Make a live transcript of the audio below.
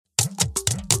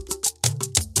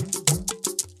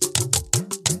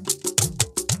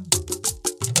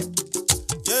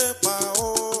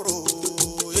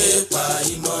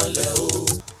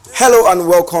Hello and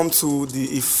welcome to the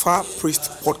Ifa Priest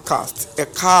podcast. Ẹ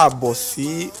káàbọ̀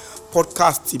sí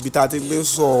podcast ibi tá a ti gbé ń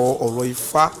sọ ọ̀rọ̀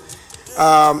Ifá.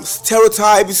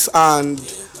 Stereotypes and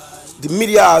the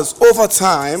media has over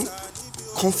time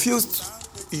confused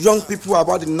young people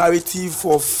about the narrative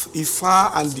of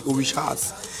Ifa and the Orishas,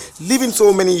 leaving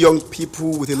so many young people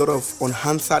with a lot of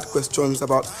unanswered questions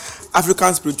about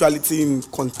African spirituality in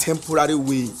contemporary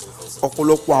way.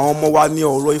 Ọ̀pọ̀lọpọ̀ àwọn ọmọ wa ní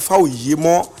ọ̀rọ̀ Ifá ò yé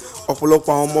mọ́,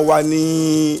 ọ̀pọ̀lọpọ̀ àwọn ọmọ wa ní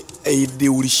èdè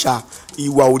òrìṣà,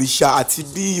 ìwà òrìṣà àti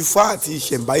bí Ifá àti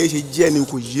ìṣẹ̀ǹbáyé ṣe jẹ́ ni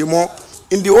kò yé mọ́.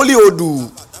 In the Holy Odu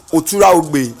Òtúrá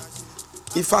Ogbè,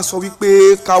 Ifá sọ wípé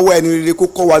káwọ́ ẹni rere kó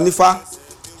kọ́ wa nífá,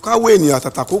 káwọ́ ènìyàn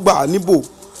àtàtà kó gbà á níbò,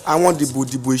 àwọn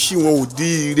dìbò ìṣí wọn ò dí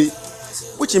ire,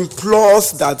 which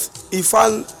implies that Ifá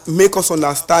make us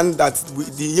understand that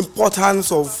the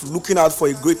importance of looking out for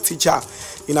a great teacher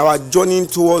in our journey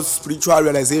towards spiritual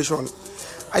realization.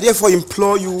 I therefore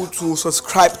implore you to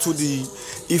subscribe to the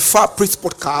Ifa Priest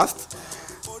podcast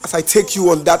as I take you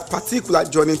on that particular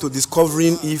journey to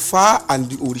discovering Ifa and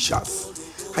the Orishas.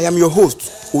 I am your host,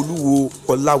 Oluwo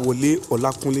Olakunle.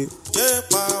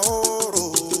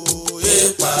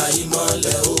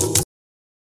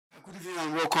 Good evening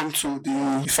and welcome to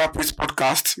the Ifa Priest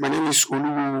podcast. My name is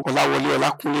Oluwo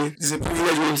Olakunle. It's a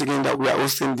privilege once again that we are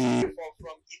hosting the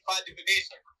from Ifa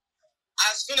divination.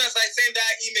 As soon as I send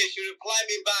that email, she replied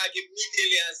me back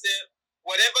immediately and said,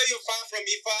 whatever you found from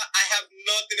Ifa, I have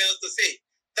nothing else to say.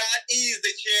 That is the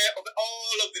chair of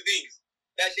all of the things.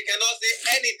 That she cannot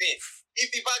say anything. If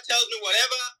Ifa tells me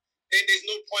whatever, then there's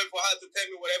no point for her to tell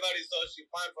me whatever results she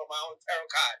found from my own tarot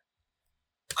card.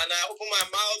 And I opened my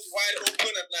mouth wide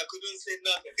open and I couldn't say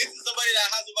nothing. This is somebody that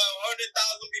has about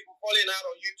 100,000 people falling out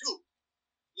on YouTube.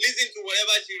 Listen to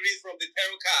whatever she reads from the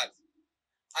tarot cards.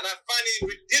 And I find it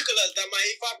ridiculous that my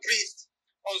Ifa priest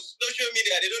on social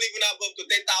media, they don't even have up to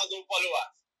 10,000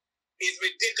 followers. It's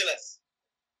ridiculous.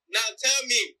 Now tell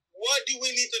me, what do we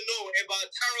need to know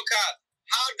about tarot cards?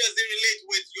 How does it relate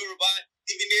with Yoruba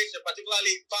divination,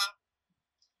 particularly Ifa?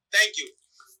 Thank you.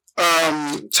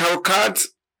 tarot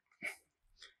cards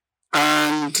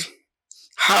and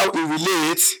how it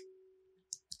relates.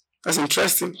 That's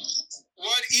interesting.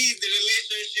 What is the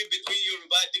relationship between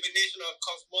Yoruba divination or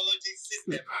cosmology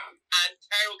system and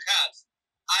tarot cards?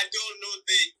 I don't know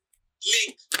the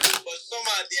link, but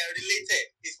somehow they are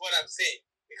related, is what I'm saying.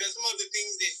 Because some of the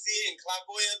things they see in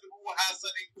clairvoyance, people who have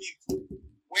certain gifts,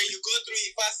 when you go through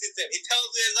Ifa system, it tells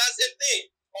you the exact same thing,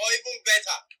 or even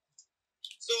better.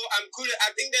 So I'm curious.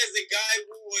 I think there's a guy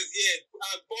who was here,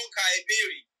 Bonka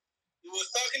Eberi. He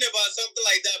was talking about something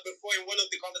like that before in one of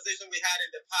the conversations we had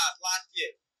in the past, last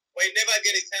year. But you never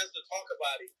get a chance to talk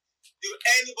about it. Do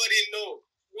anybody know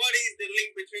what is the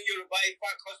link between Yoruba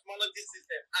Ifa cosmology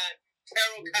system and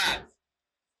tarot cards?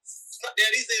 So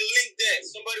there is a link there.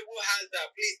 Somebody who has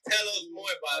that, please tell us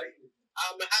more about it.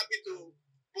 I'm happy to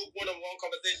book one-on-one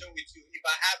conversation with you if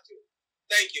I have to.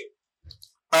 Thank you.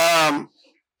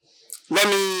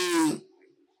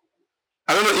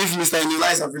 I don't know if Mr.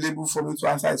 Eniola is available for me to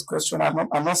answer his question. I'm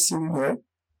not seeing him here.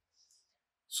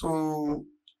 So,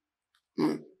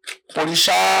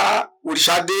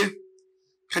 Orishade,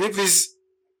 can you please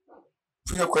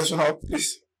put your question up,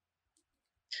 please?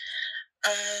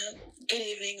 Good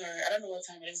evening, or I don't know what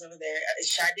time it is over there. It's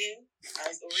Shade.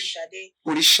 It's Orishade.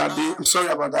 Orishade, I'm sorry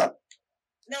about that.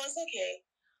 No, it's okay.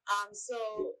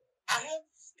 So I have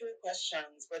three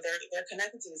questions, but they're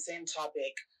connected to the same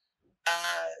topic.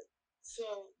 So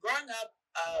growing up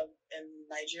in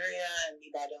Nigeria and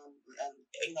Ibadan,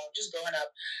 just growing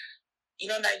up,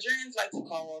 Nigerians like to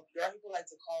call, Yoruba people like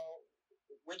to call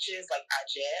witches like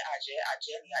Aje.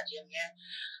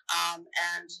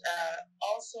 And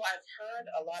also I've heard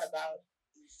a lot about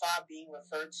Ifa being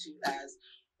referred to as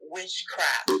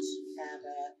witchcraft. And,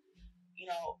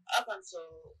 up until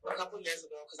a couple years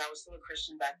ago, because I was still a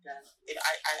Christian back then,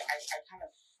 I kind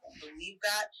of believed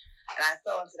that. And I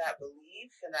fell into that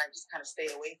belief and I just kind of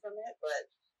stayed away from it. But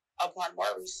upon more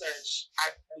research,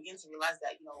 I began to realize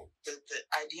that, the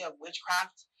idea of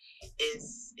witchcraft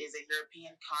is a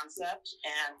European concept.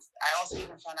 And I also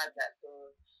even found out that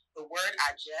the word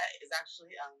Aje is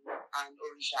actually an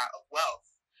Orisha of wealth.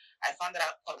 I found that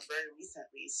out very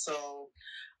recently. So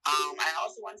I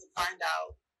also wanted to find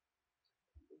out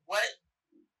what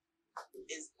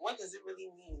does it really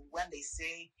mean when they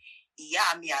say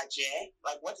Iyami Aje?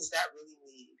 Like, what does that really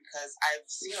mean? Because I've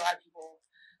seen a lot of people,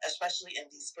 especially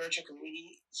in the spiritual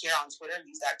community here on Twitter,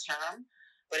 use that term.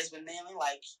 But it's been mainly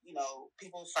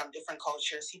people from different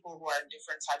cultures, people who are in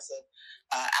different types of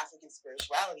African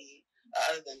spirituality,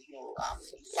 other than Ifa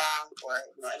or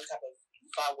any type of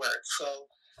Ifa work.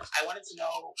 So I wanted to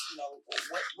know,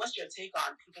 what's your take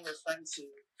on people referring to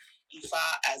Ifa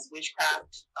as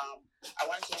witchcraft? I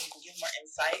wanted to know if you can give more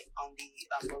insight on the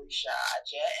Orisha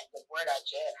Aje and the word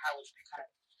Aje and how it's been kind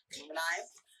of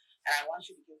demonized. And I want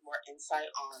you to give more insight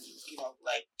on,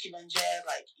 like Kimenje,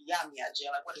 like Yami Aje,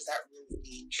 like what does that really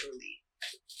mean truly?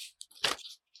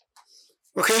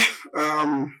 Okay.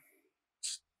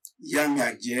 Yami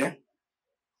Aje.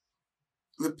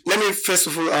 Let me first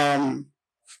of all,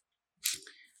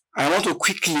 I want to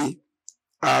quickly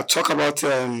talk about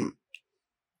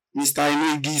Mr.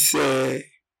 Inigi's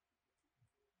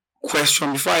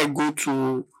question before I go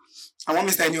to. I want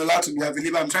Mr. Eniola to be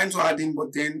available. I'm trying to add him,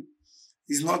 but then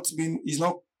he's not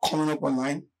coming up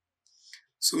online.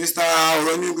 So Mr.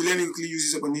 Oroni, let me quickly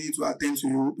use this opportunity to attend to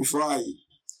you before I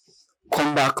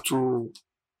come back to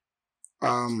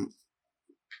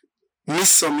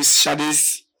Miss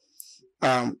Shade's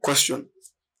question.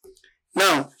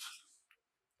 Now,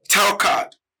 tarot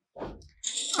card.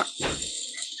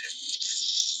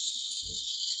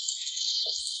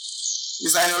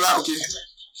 Mr. Eniola, okay.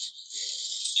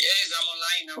 Yes, I'm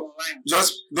online.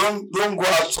 Just don't go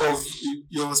out of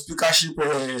your speakership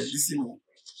this evening.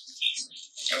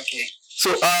 Okay. So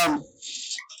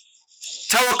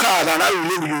tarot card and how you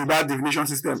relate with Yoruba divination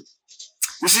system.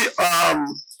 You see,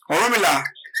 Oromila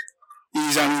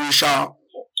is an Orisha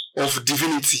of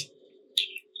divinity.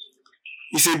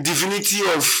 It's a divinity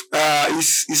of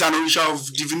it's an Orisha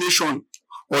of divination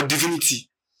or divinity.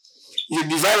 It's a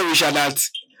divine Orisha that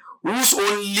whose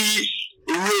only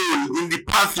role in the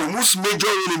pantheon, whose major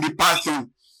role in the pantheon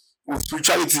of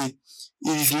spirituality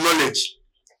is knowledge.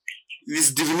 It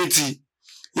is divinity.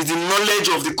 It's the knowledge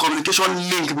of the communication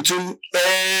link between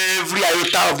every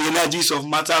iota of the energies of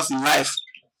matters in life.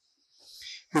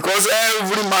 Because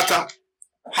every matter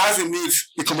has in it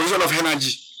a composition of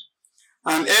energy.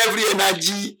 And every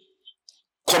energy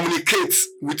communicates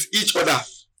with each other.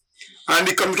 And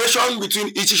the communication between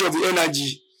each of the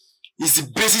energy is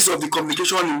the basis of the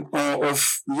communication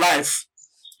of life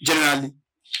generally.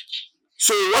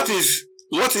 So what is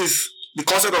the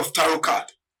concept of tarot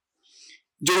card?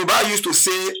 Yoruba used to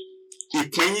say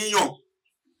Ipinyiyan.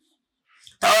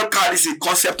 Tarot card is a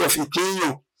concept of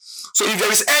Ipinyiyan. So if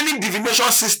there is any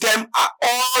divination system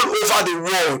all over the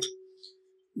world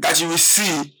that you will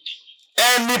see,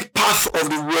 any path of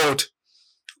the world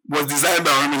was designed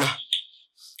by Oromila.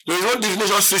 There is no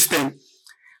divination system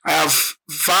I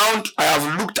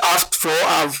have looked out for.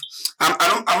 I'm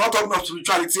not talking of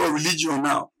spirituality or religion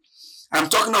now. I'm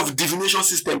talking of divination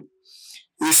system.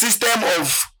 A system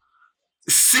of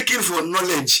seeking for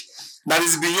knowledge that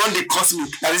is beyond the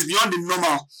cosmic, that is beyond the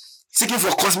normal, seeking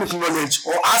for cosmic knowledge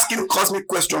or asking cosmic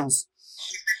questions.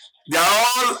 They are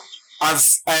all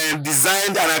as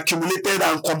designed and accumulated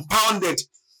and compounded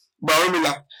by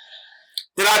Oromila.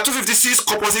 There are 256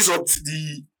 corpuses of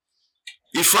the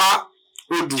Ifa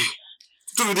Odu,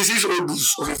 256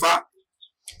 Odus of Ifa,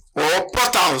 or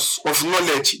portals of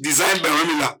knowledge designed by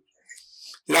Oromila.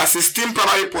 There are 16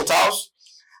 primary portals,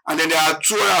 and then there are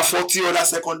 240 other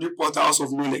secondary portals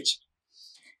of knowledge.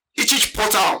 Each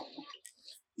portal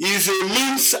is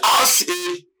has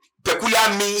a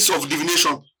peculiar means of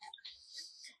divination.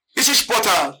 Each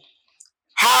portal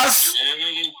has.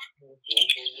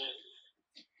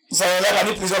 Sorry, can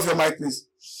you please off your mic, please?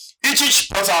 Each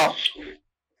portal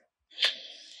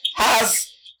has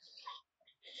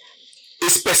a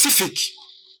specific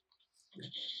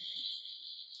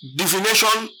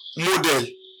divination model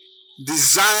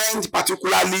designed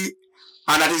particularly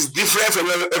and that is different from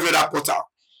every other portal.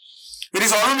 It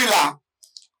is Oromila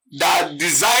that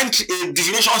designed a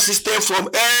divination system from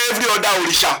every other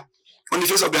Orisha on the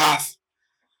face of the earth.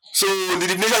 So the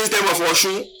divination system of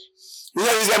Oshun,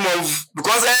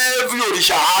 because every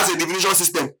Orisha has a divination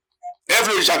system.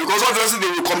 Every Orisha, because obviously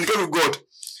they will communicate with God.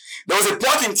 There was a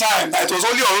point in time that it was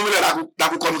only Oromila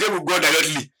that could communicate with God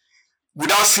directly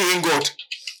without seeing God.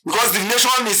 Because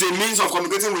divination is a means of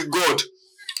communicating with God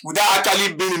without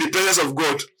actually being in the presence of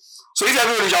God. So if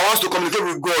every Orisha wants to communicate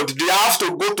with God, they have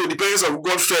to go to the presence of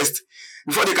God first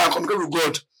before they can communicate with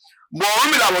God. But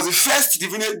Oromila was the first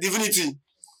divinity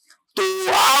to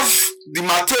have the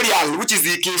material, which is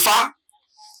the Itefa,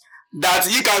 that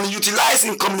he can utilize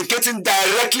in communicating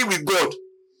directly with God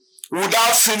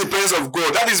without seeing the presence of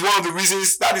God. That is one of the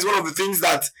reasons, that is one of the things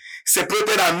that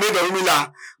separated and made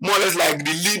Oromila more or less like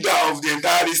the leader of the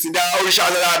entire thing. There are Orishas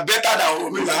that are better than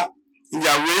Oromila in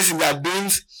their ways, in their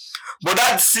doings. But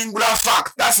that singular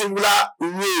fact, that singular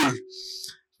role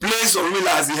placed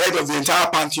Oromila as the head of the entire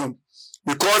pantheon,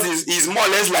 because he's more or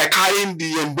less like carrying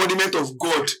the embodiment of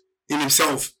God in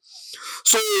himself.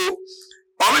 So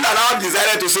Orumila now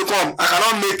decided to say, come,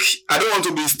 I don't want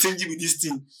to be stingy with this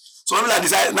thing. So Orumila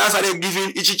now started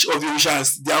giving each of the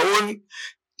Orishas their own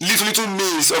little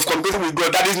means of communicating with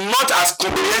God that is not as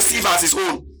comprehensive as his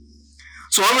own.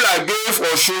 So Orumila gave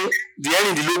Oshun the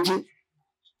Erindilogun.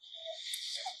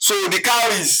 So the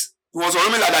cowries, it was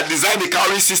Orumila that designed the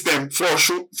cowrie system for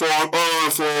Oshun.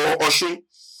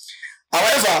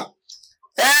 However,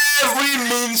 every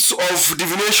means of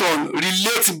divination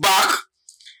relates back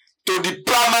to the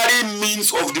primary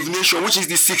means of divination, which is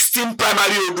the 16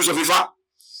 primary odus of Ifa.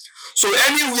 So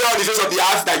anywhere on the face of the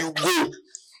earth that you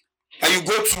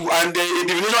go to, and a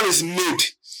divination is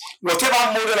made,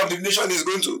 whatever model of divination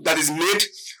that is made,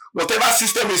 whatever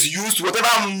system is used,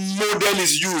 whatever model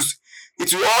is used,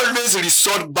 it will always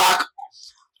resort back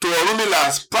to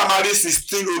Orumila's primary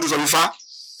 16 odus of Ifa.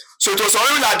 So it was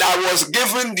Orumila that was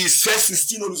given the first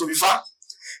 16 odus of Ifa.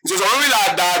 It was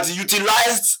Orumila that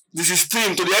utilized the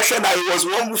 16 to the extent that he was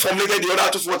one who formulated the other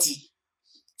 240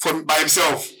 by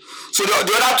himself. So the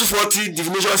other 240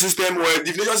 divination system were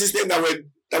divination systems that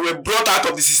were brought out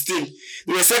of the 16.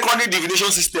 They were secondary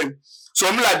divination system. So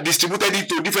Orumila distributed it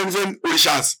to different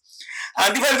orishas.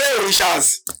 And different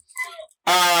orishas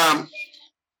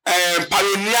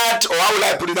pioneered, or how will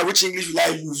I put it, which English will I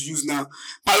use now?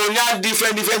 Pioneered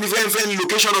different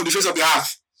locations on the face of the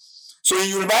earth. So in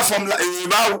Yoruba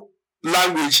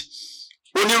language,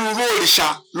 onírúurú òrìṣà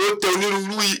ló tẹ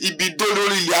onírúurú ibidó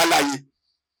lórí ilẹ̀ alààyè.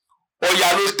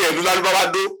 Ọya ló tẹ ìlú Lárúbáwá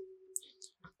dó.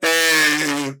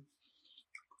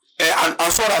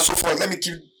 And so on and so forth. Let me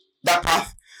keep that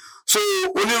path. So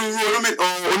onírúurú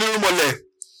mọ̀lẹ̀.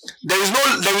 There is no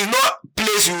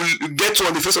place you will get to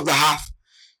on the face of the earth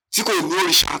tí kò ní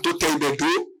òrìṣà tó tẹ ibẹ̀ dó,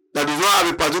 that does not have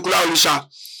a particular òrìṣà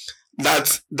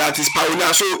that is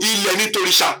pioneer. So ilẹ̀ ní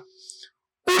tòrìṣà,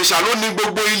 òrìṣà ló ní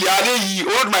gbogbo ilẹ̀ ayé yìí,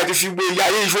 old might fi gbogbo ilẹ̀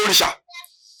ayé yìí fún òrìṣà.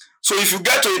 So if you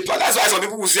get to it, that's why some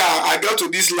people will say, I got to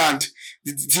this land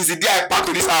since the day I packed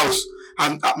to this house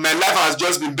and my life has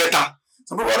just been better.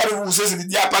 Other people will say, since the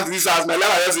day I packed to this house, my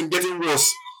life has just been getting worse.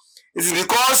 It is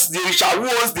because the òrìṣà who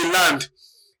owns the land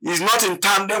is not in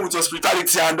tandem with your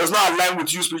spirituality and does not align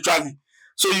with you spiritually.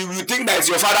 So you think that it's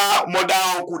your father, mother,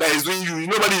 uncle that is doing you.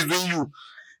 Nobody is doing you.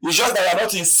 It's just that you are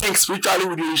not in sync spiritually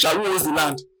with the òrìṣà who owns the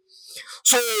land.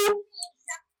 So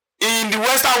in the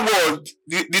Western world,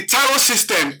 the tarot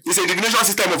system is a divination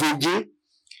system of Ogun.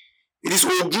 It is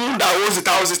Ogun that owns the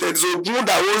tarot system. It is Ogun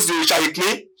that owns the òrìṣà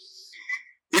Ìpín.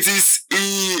 It is the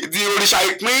òrìṣà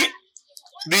Ìpín.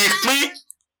 The Ìpín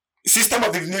system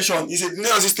of divination is a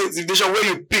divination where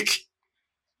you pick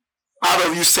out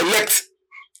of, you select.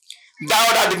 That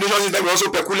other divination system is also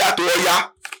peculiar to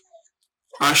Oya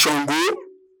and Shango.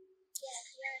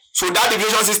 So that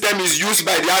divination system is used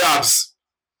by the Arabs.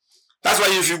 That's why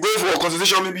if you go for a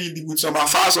consultation, maybe with some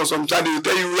affairs or some child, they will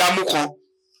tell you, Yamuko,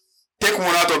 take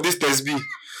one out of this test B.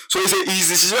 So it's a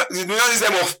divination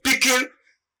system of picking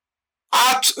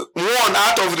one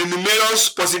out of the numerous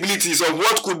possibilities of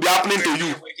what could be happening to you. Can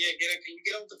you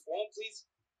get off the phone, please?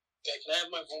 Can I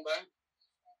have my phone back?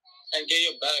 And get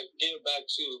your bag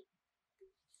too.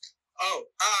 Oh,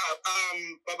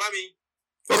 Babami.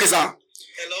 Okay, sir.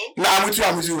 Hello? No, I'm with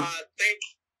you.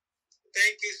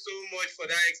 Thank you so much for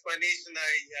that explanation.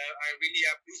 I really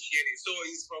appreciate it. So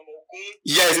it's from Ogun?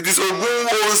 Yes, it is Ogun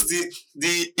who owns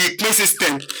the Ikme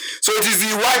system. So it is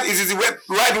the white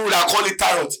people that call it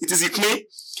tarot. It is Ikme.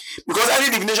 Because any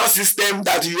divination system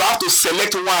that you have to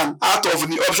select one out of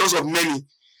the options of many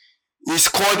is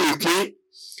called Ikme.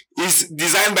 It's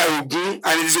designed by Ogun,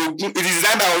 and it is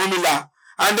designed by Orumila,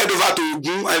 handed over to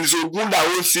Ogun, and it's Ogun that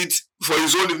owns it for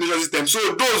his own divination system.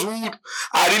 So those who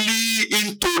are really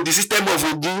into the system of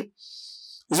Ogun,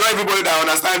 it's not everybody that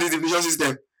understands the divination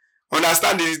system.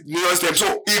 Understand the divination system.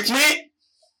 So Ikme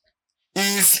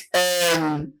is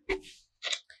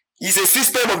a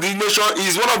system of divination.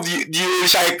 Is one of the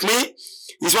òrìṣà Ikme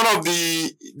is one of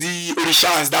the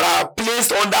òrìṣàs that are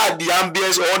placed under the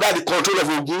ambience or under the control of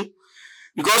Ogun.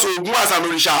 Because Ogun as an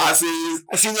òrìṣà, as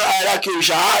a senior hierarchy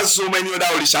òrìṣà, has so many other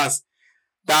òrìṣàs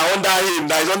that are under him,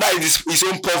 that is under his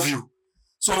own purview.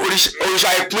 So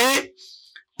òrìṣà Ikme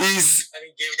is.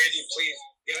 Get ready, please.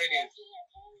 Get ready.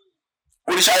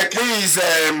 Òrìṣà Ikme is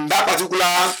that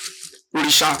particular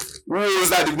òrìṣà who owns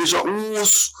that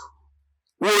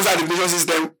divination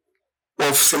system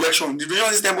of selection. The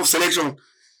divination system of selection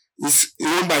is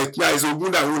owned by Ikme. It's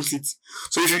Ogun that owns it.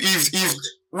 So if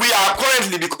we are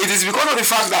currently, it is because of the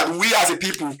fact that we as a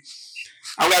people,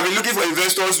 and we have been looking for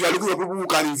investors, we are looking for people who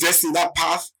can invest in that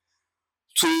path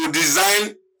to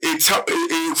design a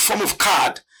form of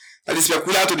card that is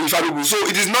peculiar to the Ifa people. So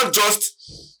it's not just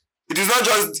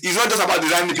about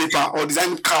designing the paper or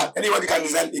designing the card. Anybody can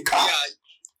design a card. Yeah,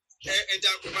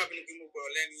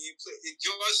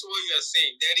 just what you're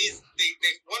saying. That is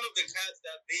one of the cards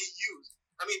that they use.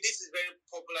 I mean, this is very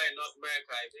popular in North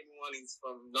America. If anyone is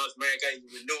from North America, you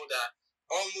will know that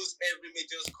almost every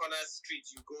major corner street,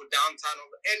 you go downtown of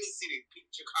any city,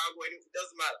 Chicago, anything, it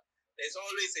doesn't matter. There's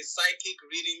always a psychic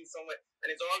reading somewhere,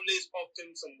 and it's always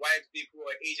often some white people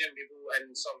or Asian people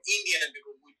and some Indian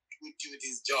people who do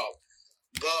this job.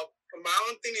 But my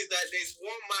own thing is that there's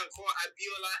one man called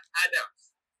Abiola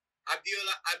Adams.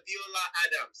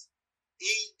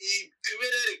 He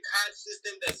created a card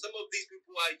system that some of these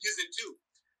people are using too.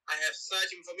 I have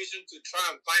searched information to try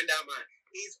and find that man.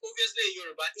 He's obviously a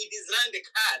Yoruba. He designed the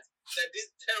cards that these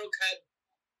tarot card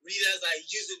readers are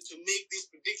using to make this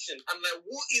prediction. I'm like,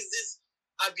 who is this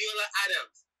Abiola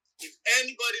Adams? If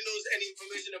anybody knows any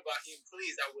information about him,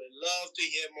 please, I would love to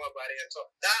hear more about it. And so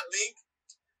that link,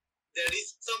 there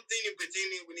is something in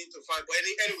between we need to find. But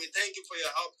anyway, thank you for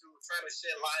your help to try to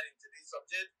shed light into this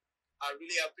subject. I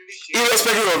really appreciate it.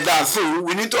 Irrespective of that, so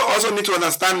we also need to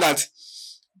understand that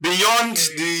beyond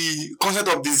the concept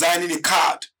of designing a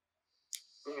card,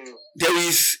 there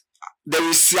is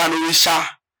an orisha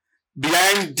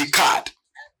behind the card.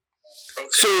 Okay.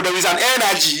 So there is an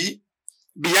energy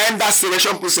behind that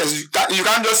selection process. You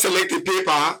can't just select a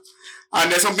paper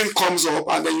and then something comes up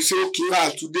and then you say,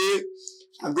 okay, today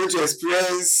I'm going to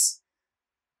experience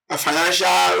a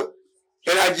financial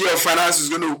energy of finance is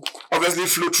going to obviously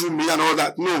flow through me and all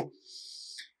that. No.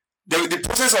 The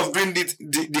process of doing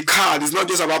the card is not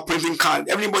just about printing card.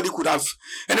 Anybody could just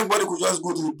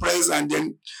go to the press and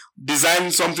then design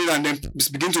something and then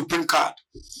begin to print card.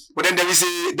 But then there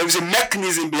is a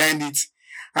mechanism behind it.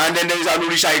 And then there is an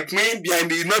orisha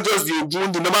behind it, not just the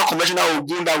Ogun, the normal conventional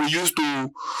Ogun that we use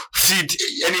to feed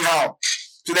anyhow.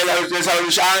 So there's an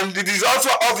orisha, and it is also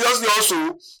obviously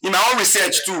also in my own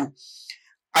research too.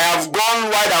 I have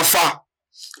gone wide and far.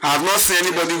 I have not seen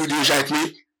anybody with the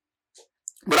orisha.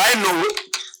 But I know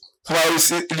from our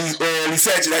research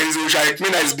that is orisha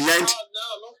that is behind. No,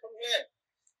 not from here.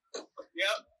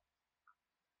 Yeah.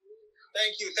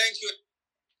 Thank you.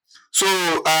 So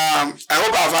I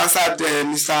hope I've answered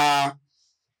Mr.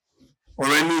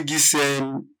 Orenigi's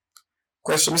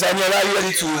question. Mr. Aniola, are you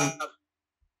ready to?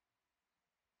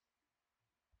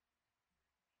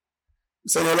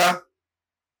 Mr. Aniola,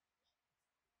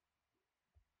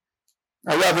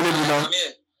 are you available now? I'm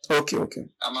here. Okay.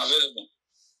 I'm available.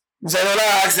 Mr. Aniola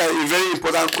asked a very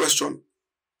important question.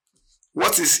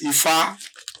 What is Ifa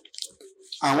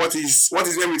and what is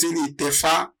in between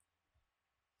Itefa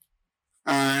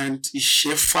and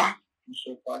Isefa?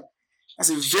 That's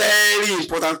a very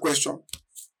important question.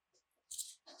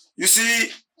 You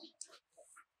see,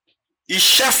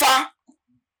 Isefa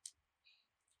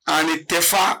and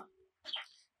Itefa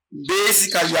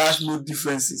basically has no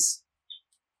differences.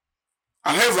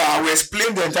 However, I will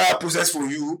explain the entire process for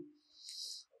you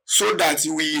so that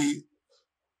you'll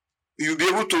be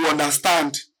able to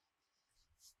understand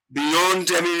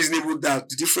beyond any reasonable doubt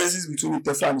the differences between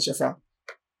Itefa and Isefa.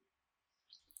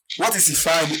 What is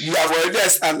Ifa? We have already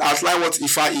outlined what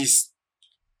Ifa is.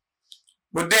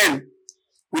 But then,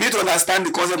 we need to understand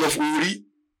the concept of Ori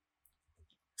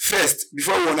first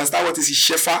before we understand what is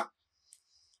Isefa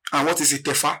and what is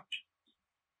Itefa.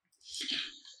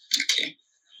 Okay.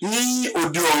 Ní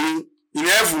òde ọ̀run, in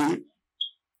heaven,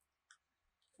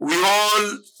 we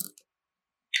all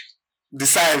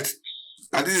decide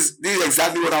that this is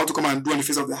exactly what I want to come and do on the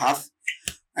face of the earth.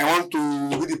 I want to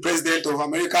be the president of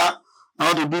America. I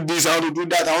want to do this, I want to do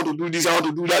that, I want to do this, I want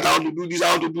to do that, I want to do this,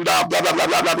 I want to do that, blah, blah, blah,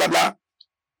 blah, blah, blah, blah.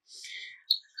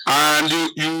 And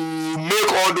you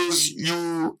make all those,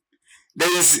 there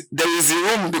is a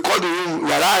room, they call the room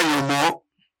Yara Yomo.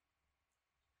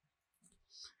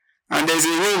 And there is a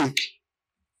room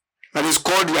that is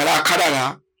called Yara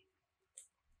Kadara.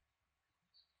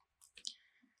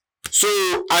 So,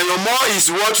 Ayomo is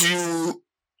what you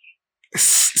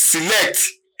select.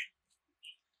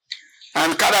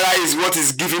 And Kadara is what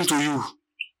is given to you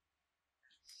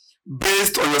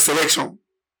based on your selection.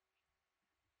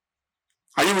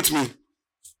 Are you with me?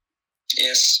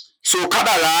 Yes. So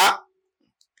Kadara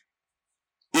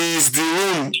is the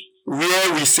room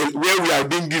where we are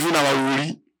being given our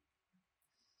Ori.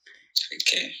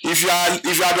 Okay. If you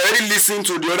have already listened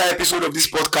to the other episode of this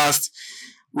podcast,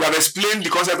 we have explained the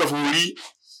concept of Ori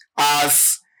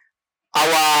as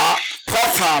our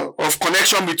portal of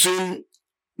connection between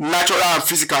natural and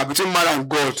physical, between man and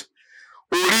God.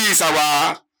 Ori is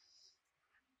our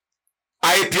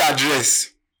IP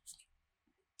address,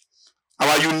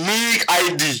 our unique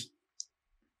ID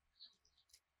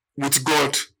with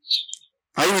God.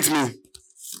 Are you with me?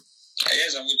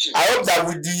 Yes, I'm with you. I hope that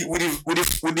with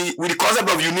the concept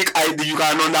of unique ID, you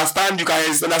can understand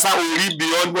Ori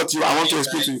beyond what I want to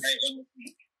explain to you.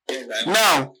 Yes,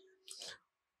 Now,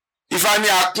 if I need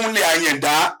Akunle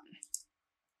Ayenda,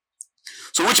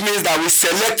 so which means that we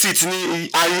select it ni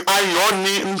ayan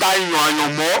ni nda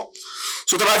ayan mo.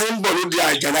 So tó bá ti ń bọ̀ lóde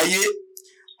àjàláyé,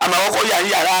 a máa kọ́kọ́ yà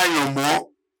yàrá ayan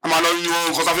mo, a máa lọ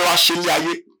yan nǹkan tó fẹ́ wá ṣe ní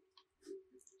ayé.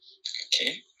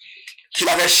 Okay. Kí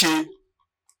la fẹ́ ṣe?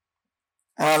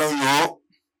 A máa lọ yan.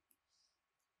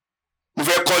 Mo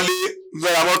fẹ́ kọ́lé, mo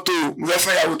fẹ́ ra mọ́tò, mo fẹ́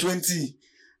fẹ́ ìyàwó 20,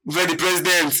 mo fẹ́ di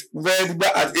president, mo fẹ́ di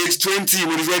at age 20,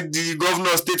 mo fẹ́ di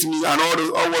governor state me and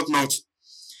all what not.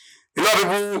 A lot of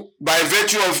people, by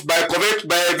virtue of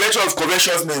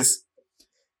covetousness,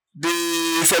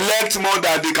 they select more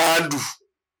than they can do.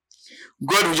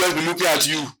 God will just be looking at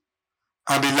you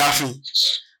and be laughing.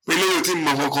 We now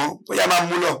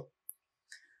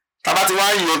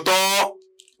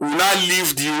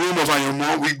leave the room of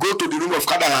Ayomo, we go to the room of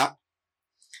Kadara.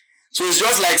 So it's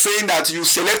just like saying that you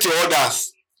select your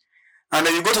orders and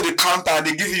then you go to the counter and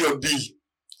they give you your bill.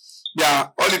 Yeah,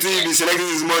 all the thing you be selecting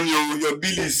is money. Your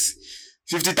bill is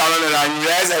 50,000 naira and you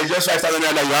realize that it's just 5,000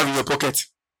 naira that you have in your pocket.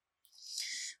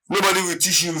 Nobody will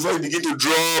teach you before you begin to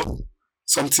drop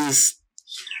some things.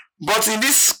 But in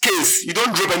this case, you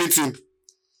don't drop anything.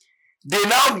 They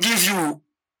now give you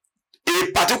a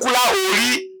particular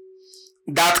Ori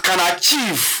that can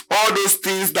achieve all those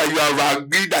things that you have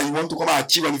agreed that you want to come and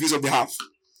achieve on the face of the earth.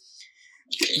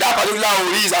 That particular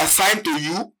Ori is assigned to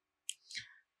you.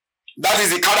 That is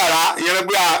the Kadara.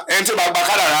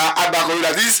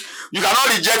 That is, you cannot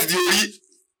reject the Ori.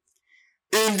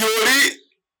 In the Ori,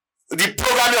 the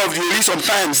programming of the Ori,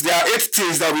 sometimes there are 8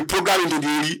 things that we program into the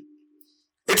Ori.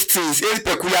 8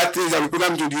 peculiar things that we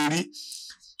program into the Ori.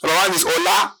 Number 1 is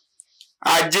Ola,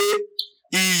 Aje,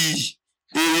 Iyi,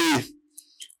 Ere,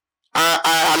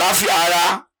 Àlàáfíà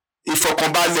ara,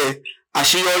 Ìfọ̀kànbalẹ̀,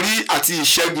 Àṣeyọrí àti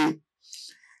Ìṣẹ́gun.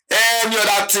 Any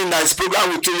other thing that is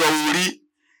programmed within your Ori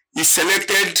is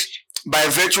selected by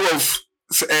virtue of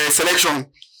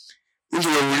selection into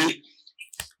your Ori.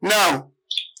 Now,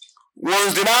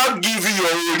 once they now give you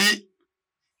your Ori,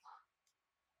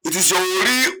 it is your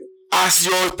Ori as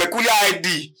your peculiar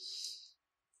ID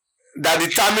that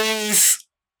determines,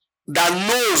 that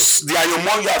knows the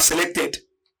Ayomo you have selected.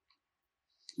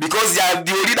 Because the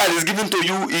Ori that is given to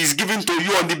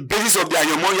you on the basis of the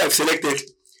Ayomo you have selected.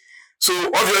 So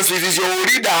obviously it is your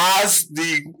Ori that has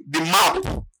the map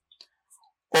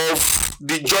of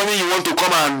the journey you want to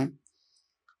come and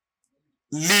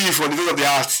live on the face of the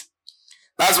earth.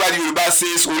 That's why the Yoruba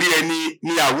says Ori Eni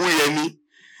ni Awuri Eni.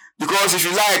 Because if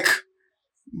you like,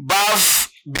 bath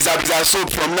biza soap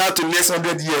from now to next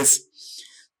 100 years.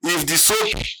 If the soap,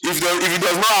 if it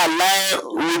does not align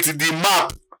with the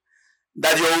map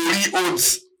that your Ori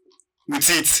owns with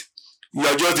it, you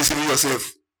are just deceiving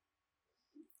yourself.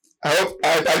 I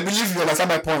believe you understand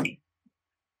my point.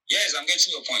 Yes, I'm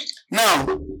getting your point. Now,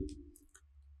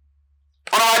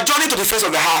 on our journey to the face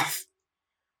of the earth,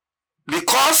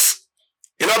 because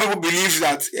a lot of people believe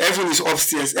that heaven is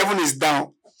upstairs, heaven is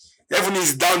down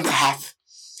the earth.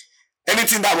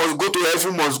 Anything that must go to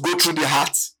heaven must go through the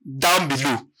heart, down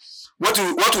below. What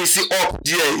we see up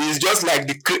there is just like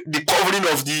the covering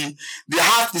of the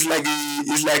heart is like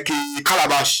a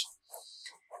calabash.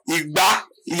 Igba,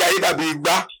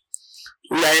 Igba.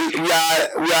 We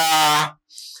are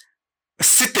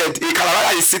seated. A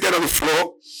calabash is seated on the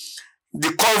floor.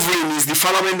 The covering is the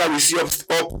firmament that we see up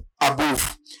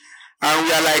above, and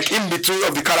we are like in between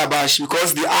of the calabash,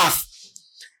 because the earth,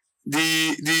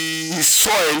 the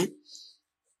soil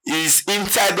is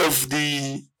inside of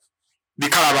the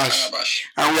calabash,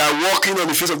 and we are walking on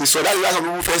the face of the soil. That's why some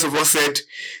people first of all said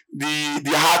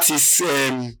the heart is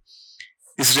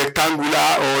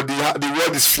rectangular, or the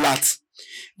world is flat,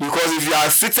 because if you are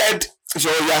seated, so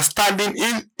you are standing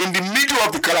in the middle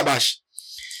of the calabash,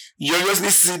 you obviously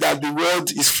see that the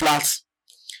world is flat.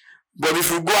 But if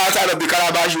you go outside of the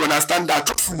calabash, you understand that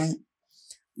truthfully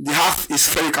the earth is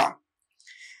spherical.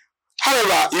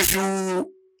 However,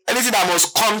 anything that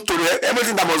must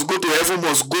go to heaven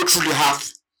must go through the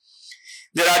earth.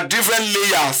 There are different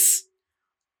layers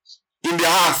in the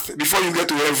earth before you get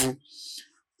to heaven.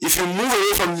 If you move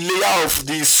away from the layer of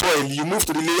the soil, you move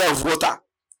to the layer of water.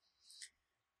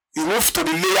 You move to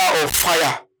the layer of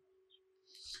fire.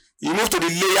 You move to the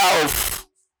layer of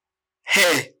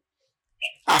air.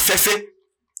 Afẹ́fẹ́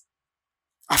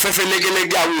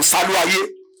legelege awo salu aye.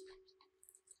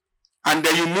 And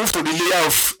then you move to the layer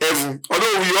of heaven.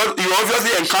 Although you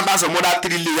obviously encounter some other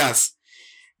 3 layers.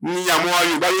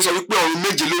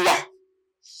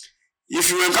 If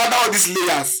you encounter all these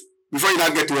layers before you now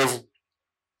get to heaven,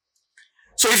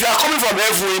 So if you are coming from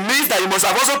heaven, it means that you must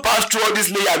have also passed through all this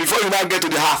layer before you now get to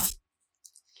the earth.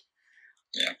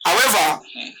 Yeah. However,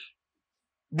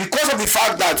 because of the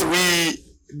fact that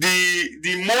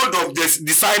the mode of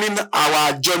designing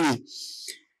our journey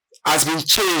has been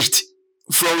changed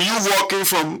from you walking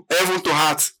from heaven to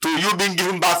earth to you being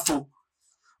given birth to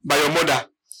by your mother,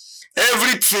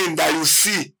 everything that you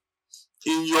see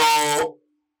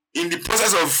in the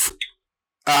process of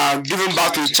giving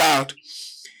birth to a child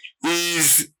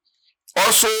is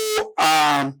also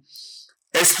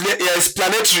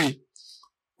explanatory,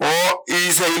 or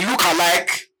is a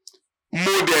look-alike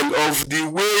model of the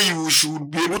way you should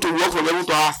be able to walk from heaven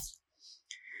to earth.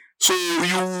 So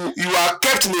you are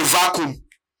kept in a vacuum,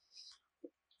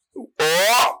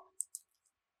 or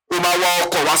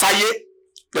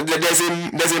there's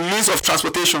a means of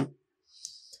transportation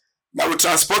that will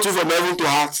transport you from heaven to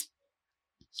earth.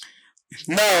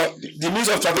 Now, the means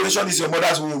of transportation is your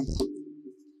mother's womb.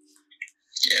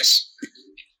 Yes.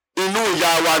 Inú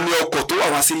ìyá wa ni ọkọ̀ tó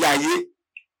wà wá sílé ayé.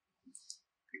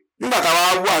 Nígbà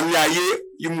táwa wà ní ayé,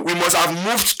 we must have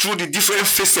moved through the different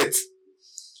facets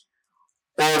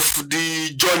of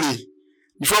the journey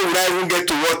before we now even get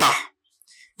to water,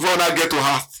 before we now get to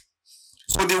earth.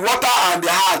 So the water and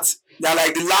the earth, they are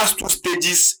like the last two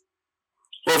stages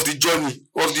of the journey,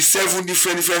 of the 7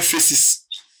 different phases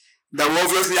that we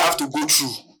obviously have to go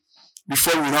through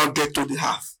before we now get to the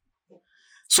earth.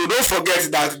 So don't forget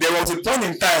that there was a point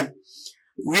in time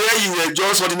where you were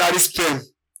just ordinary sperm.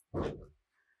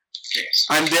 Yes.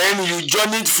 And then you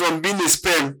journeyed from being a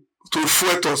sperm to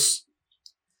fetus.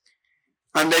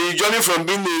 And then you journeyed from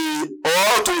being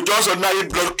to just ordinary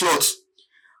blood clot.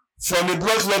 From the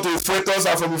blood clot to fetus,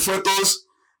 and from the fetus,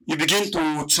 you begin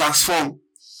to transform.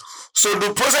 So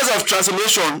the process of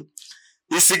transformation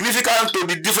is significant to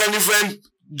the different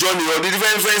journey, or the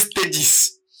different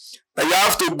stages that you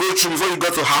have to go through before you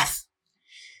get to earth.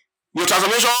 Your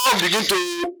transformation begin to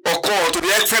occur to the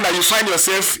extent that you find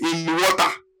yourself in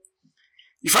water.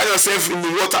 You find yourself in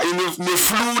the water, in a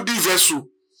fluid vessel.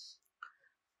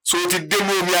 So it is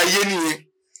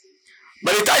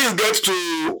by the time you get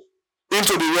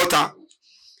into the water,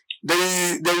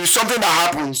 there is something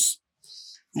that happens.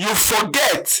 You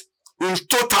forget in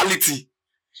totality.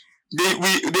 They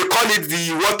call it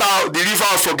the river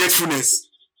of forgetfulness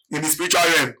in the spiritual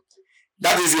realm.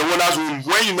 That is your mother's womb.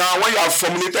 When you are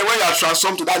formulated, when you are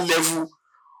transformed to that level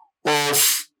of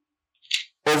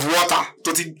water,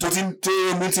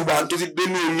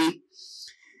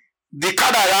 the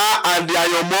kadara and the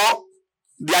ayomo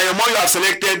you have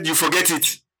selected, you forget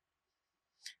it.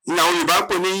 Now you back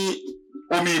ní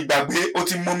omi ìgbàgbé, ó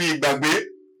ti mú omi ìgbàgbé.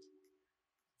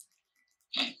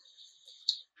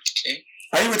 Okay.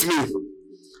 Are you with me?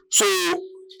 So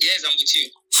yes, I'm with you.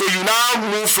 So you now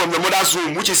move from the mother's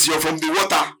womb, which is from the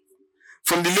water,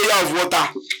 from the layer of water,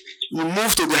 you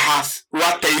move to the earth,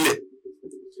 water.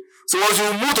 So once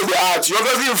you move to the earth, you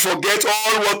obviously forget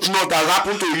all what not has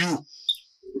happened to you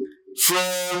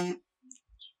from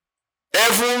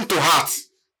heaven to earth.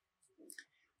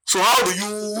 So how do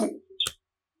you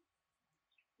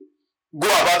go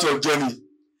about your journey?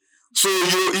 So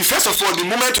you first of all, the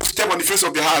moment you step on the face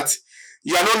of the earth,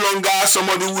 you are no longer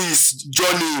somebody who is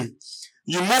journeying.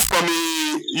 You move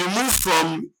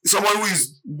from someone who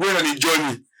is going on a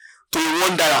journey to a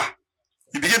wanderer.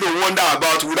 You begin to wander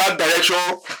about without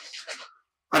direction,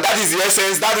 and that is the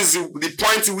essence. That is the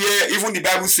point where even the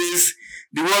Bible says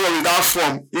the world of without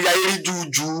form.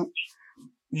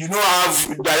 You don't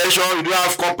have direction, you don't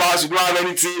have compass, you don't have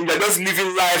anything. You're just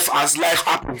living life as life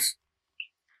happens.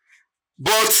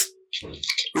 But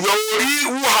your Ori,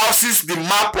 who houses the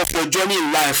map of your journey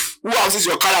in life, who houses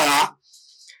your calendar,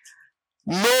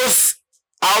 knows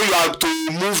how you have to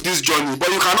move this journey.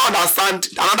 But you cannot understand.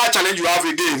 Another challenge you have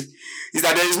again is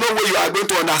that there is no way you are going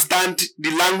to understand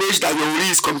the language that your Ori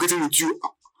is communicating with you.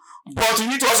 But you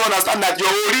need to also understand that your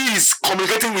Ori is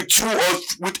communicating with you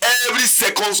with every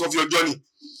seconds of your journey.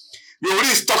 Your Ori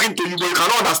is talking to you, but you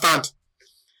cannot understand.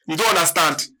 You don't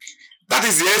understand. That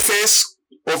is the essence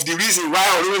of the reason why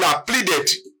Oluwo pleaded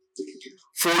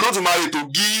for Olodumare to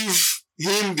give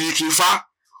him the Itefa,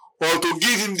 or to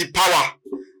give him the power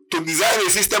to design a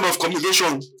system of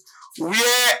communication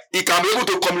where he can be able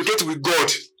to communicate with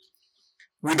God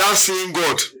without seeing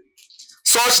God,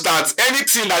 such that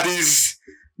anything that is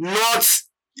not,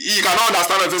 he cannot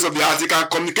understand on the face of the earth, he can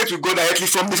communicate with God directly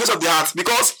from the face of the earth.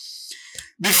 Because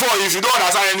before, if you don't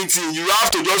understand anything, you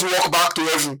have to just walk back to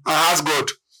heaven and ask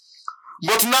God.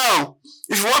 But now,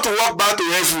 if you want to walk back to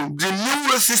heaven, the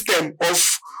new system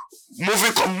of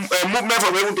movement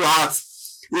from heaven to earth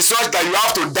is such that you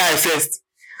have to die first.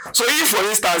 So if, for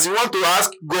instance, you want to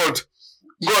ask God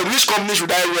God, which company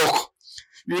should I work?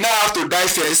 You now have to die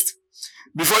first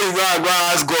before you go and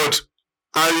ask God,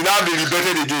 and you now be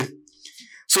rebutted again.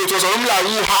 So it was Orunmila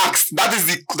who asked. That is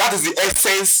the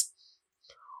essence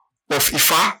of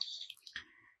Ifa.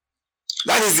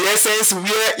 That is the essence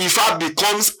where Ifa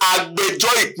becomes Agbejo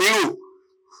Ipinro.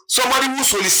 Somebody who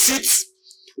solicits,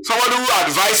 somebody who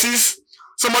advises,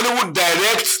 somebody who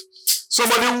directs,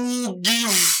 somebody who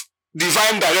gives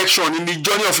divine direction in the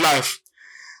journey of life.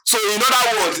 So in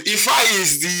other words, Ifa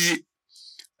is the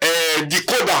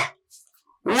decoder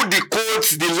who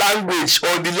decodes the language,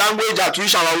 or the language at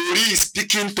which our Ori is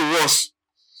speaking to us.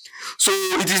 So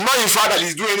it is not Ifa that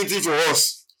is doing anything for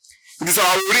us. It is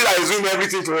our Ori that is doing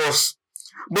everything for us.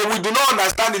 But we do not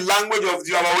understand the language of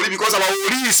our Ori, because our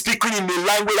Ori is speaking in the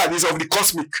language that is of the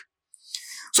cosmic.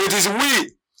 So it is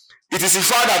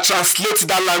Ifa that translates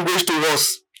that language to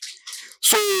us.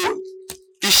 So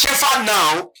Isefa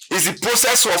now is the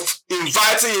process of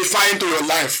inviting Ifa into your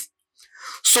life,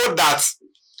 so that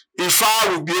Ifa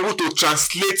will be able to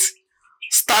translate,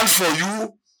 stand for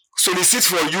you, solicit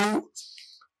for you,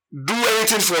 do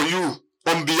anything for you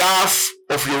on behalf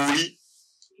of your Ori.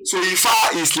 So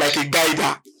Ifa is like a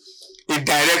guider, a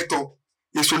director,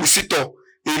 a solicitor,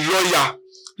 a lawyer.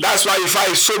 That's why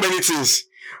Ifa is so many things.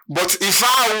 But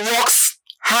Ifa works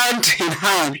hand in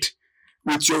hand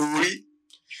with your Ori.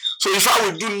 So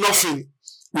Ifa will do nothing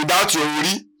without your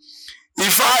Ori.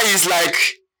 Ifa is like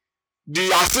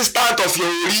the assistant of your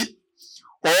Ori,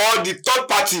 or the third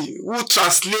party who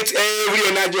translates every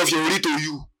energy of your Ori to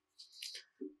you.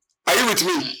 Are you with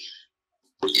me?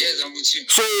 Yes, I'm with you.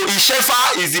 So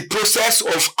Isefa is the process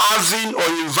of having or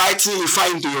inviting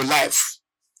Ifa into your life.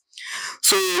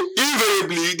 So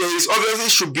invariably, there is obviously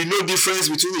should be no difference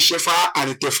between Isefa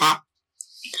and Itefa.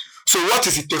 So what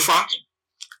is Itefa?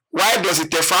 Why does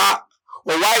Itefa,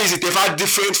 or why is Itefa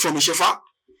different from Isefa?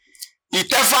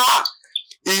 Itefa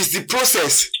is the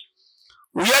process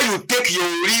where you take your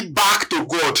Ori back to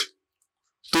God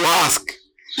to ask,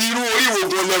 Iru Ori wo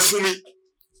gan le fun mi?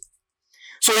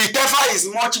 So Itefa is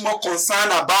much more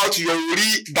concerned about your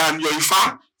Ori than your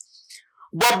Ifa.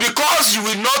 But because you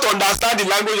will not understand the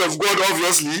language of God,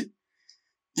 obviously,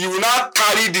 you will not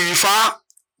carry the Ifa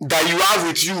that you have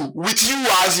with you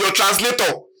as your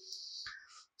translator,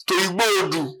 to Igbo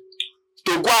Odu,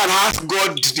 to go and ask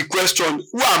God the question,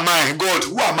 who am I? God,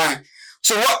 who am I?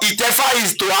 So what Itefa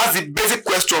is to ask the basic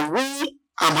question, who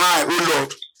am I, O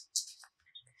Lord?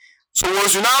 So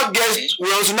once you now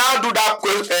do that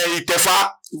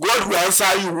Itefa, God will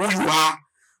answer you who you are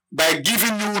by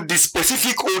giving you the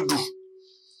specific Odu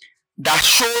that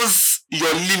shows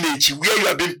your lineage, where you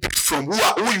have been picked from, who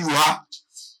you are.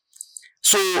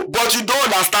 So, but you don't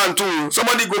understand too.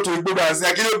 Somebody go to Igbo and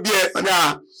say,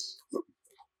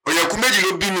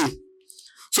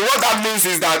 so what that means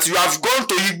is that you have gone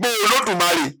to Igbo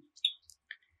Olodumare.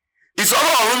 It's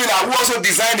Oluwo Olakunle who also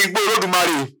designed Igbo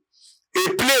Olodumare,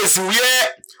 a place where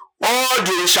all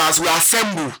the orishas will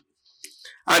assemble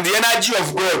and the energy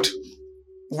of God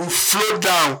will flow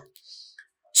down,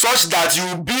 such that you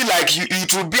will be like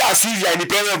it will be as if you are in the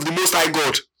presence of the Most High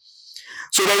God.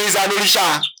 So there is an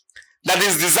orisha that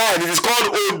is designed, it is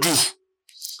called Odu,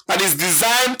 that is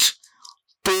designed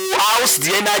to house the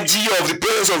energy of the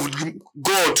presence of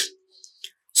God,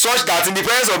 such that in the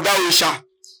presence of that orisha,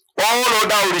 all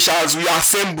other orishas will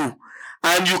assemble,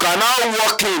 and you can now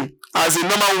walk in as a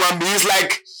normal human being. It's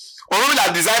like Orunmila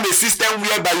designed a system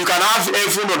whereby you can have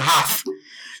heaven on earth.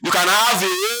 You can have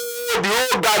the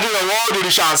whole gathering of all the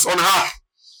orishas on earth,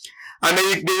 and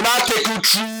then they will now take you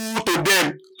through to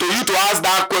them, to you to ask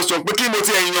that question, but who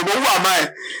am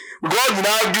I? God will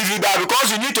now give you that,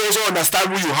 because you need to also understand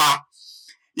who you are.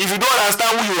 If you don't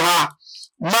understand who you are,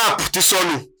 map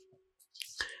Tisonu,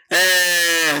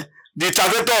 the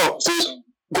translator,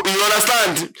 you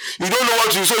understand, you don't know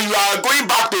what you, so you are going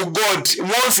back to God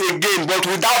once again, but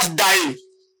without dying,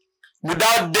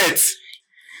 without death,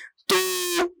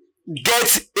 to get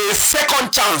a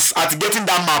second chance at getting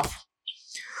that map.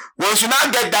 Once you now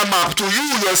get that map, to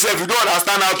you yourself, you don't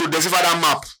understand how to decipher that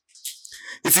map.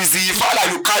 It is the Ifa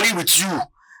that you carry with you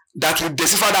that will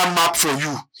decipher that map for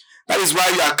you. That is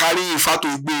why you are carrying Ifa to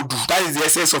Igbo Odu. That is the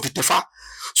essence of Itefa.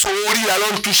 So Ori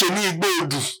alone to Sheni Igbo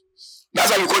Odu.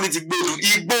 That's why we call it Igbo Odu.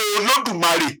 Igbo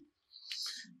Olodumare.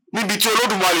 Níbi tí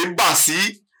Olódùmarè bà sí,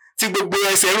 tí gbogbo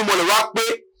ẹsẹ̀ irúnmọlẹ̀ wá pé.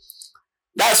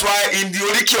 That's why in the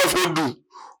Oriki of Odu,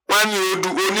 wọ́n ní Odu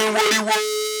oníwòríwó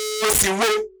síwó.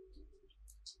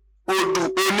 Odu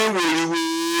oníwòríwó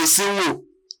síwó.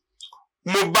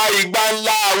 Mo bá igbá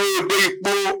ńlá àwọn òde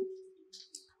Ìpó.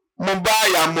 Mo bá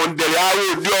àyàmọ̀ndẹ̀rẹ̀ àwọn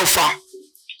òde Ọ̀fà.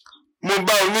 Mo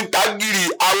bá onítàgìrì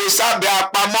àwọn sábẹ́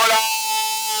apamọ́ra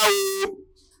o.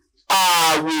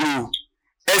 àwòrò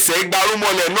ẹsẹ̀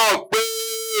gbarúmọlẹ̀ náà pé,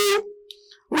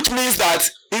 which means that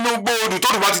inú gbòòdù tó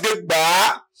dùn bá ti dé gbà á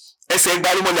ẹsẹ̀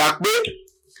gbarúmọlẹ̀ á pé.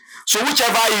 So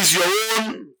whichever is your own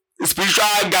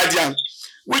spiritual guardian,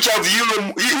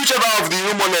 whichever of the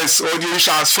rumors or the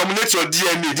rituals formulate your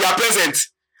DNA, they are present.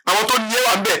 Àwọn tó ní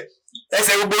ẹwà ń bẹ̀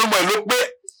ẹsẹ̀ gbogbo rumọ̀ ló pé.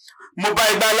 Mo bá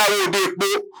ẹgbẹ́ aláwọ̀ òde epo,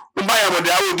 mo bá ìyàmọ̀dé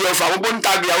àwọn òde ọ̀fà, mo bó ń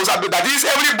tagi àwọn sábẹ́. That is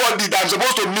everybody that I'm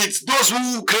supposed to meet, those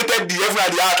who created the heaven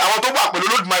and the earth, àwọn tó wà pẹ̀lú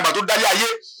Olódùmarè ìgbà tó dálé ayé,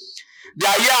 they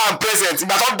are here and present.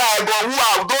 Ìgbà tó dá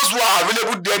ẹ̀gbọ́n those who are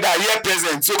available there, they are here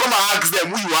present. So come and ask them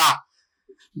who you are.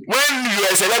 When you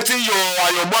are selecting your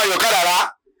Ayomo and your Kadara,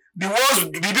 the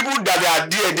people that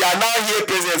they are now here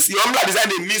present. The Omla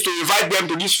decided a means to invite them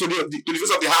to the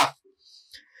face of the earth.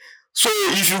 So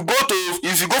if you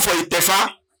go for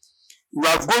Itefa, you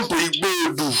have gone to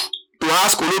Igbo to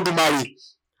ask Olodumare,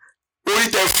 orí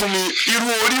tẹ fún mi, irú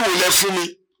orí wo lẹ fún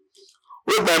mi?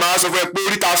 Ó gbà máa sọ fún ẹ pé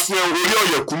orí ta fún ẹ orí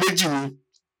ọ̀yẹ̀kú méjì ni.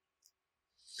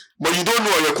 But you don't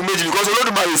know ọ̀yẹ̀kú méjì because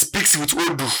Olodumare speaks with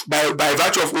Odu by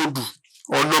virtue of Odu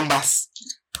or numbers.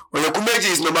 Ọ̀yẹ̀kú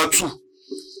méjì is number 2.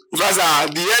 Because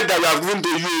the head that we have given to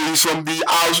you is from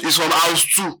house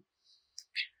 2.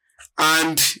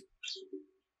 And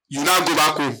you now go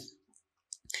back home.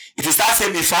 It is that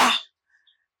same Ifa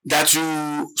that you,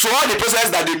 so all the process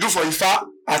that they do for Ifa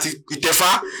at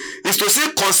Itefa is to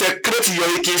still consecrate your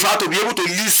Ifa to be able to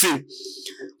listen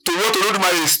to what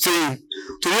Olodumare is saying,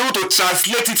 to be able to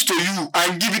translate it to you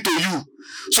and give it to you.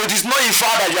 So it is not Ifa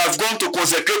that you have gone to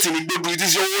consecrate in Igbo, it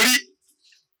is your Ori.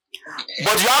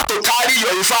 But you have to carry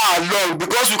your Ifa along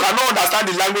because you cannot understand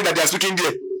the language that they are speaking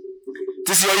there. It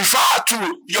is your Ifa too.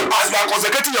 As you are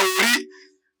consecrating your Ori,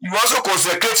 you also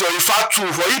consecrate your Ifa too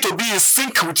for it to be in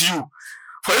sync with you,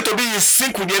 for it to be in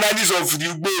sync with the energies of the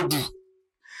Igbo.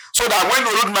 So that when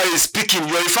Olodumare is speaking,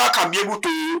 your Ifa can be able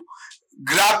to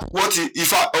grab what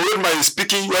Olodumare is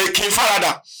speaking. Your Ifa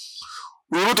rather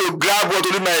will be able to grab what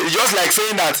Olodumare is just like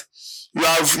saying that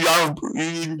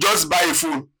you just buy a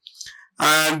phone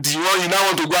and you now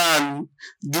want to go and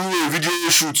do a video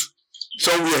shoot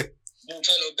somewhere.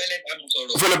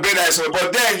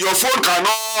 But then your phone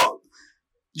cannot,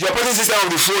 your operating system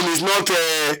of the phone is not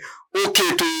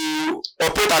okay to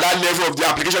operate at that level of the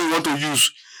application you want to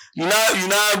use. You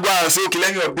now go and say, okay,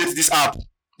 let me update this app.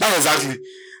 That's exactly.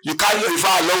 You carry your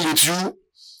Ifa along with you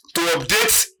to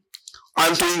update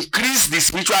and to increase the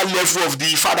spiritual level of the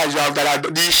Ifa that you have,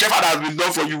 the Shefa that has been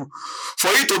done for you, for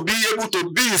you to be able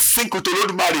to be in sync with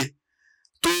Olodumare,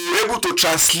 to be able to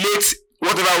translate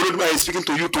whatever Olodumare is speaking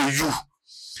to you.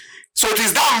 So it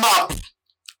is that map.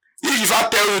 If I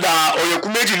tell you that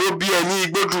Oyekumeji no be any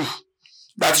Igbodu,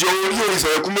 that your Ori is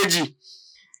Oyekumeji,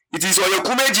 it is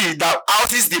Oyekumeji that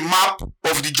houses the map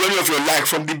of the journey of your life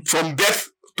from birth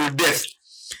to death.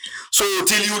 So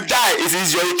till you die, it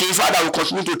is your Itefa that will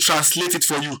continue to translate it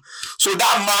for you. So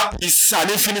that map is an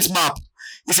infinite map.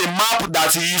 It's a map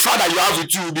that the Ifa that you have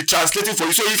with you will be translating for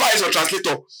you. So Ifa is your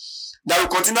translator that will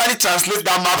continually translate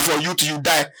that map for you till you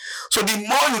die. So the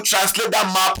more you translate that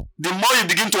map, the more you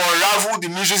begin to unravel the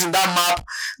mysteries in that map,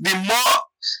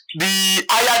 the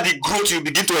higher the growth you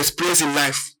begin to experience in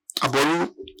life. Aboyu.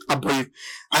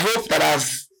 I hope that I've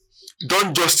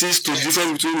done justice to the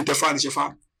difference between Itefa and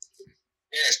Isefa.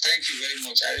 Yes, thank you very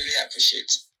much. I really appreciate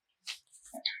it.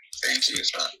 Thank you,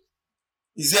 sir.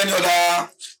 Is there any other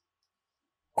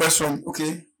question?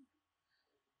 Okay.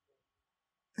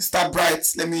 Start bright.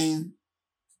 Let me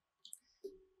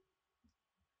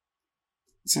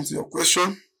listen to your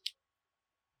question.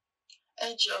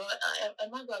 Hey Joe,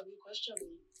 am I going to be question?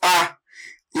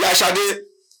 Yeah, Shade.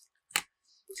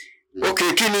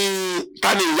 Okay,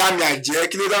 tani ìyá mi àjẹ́,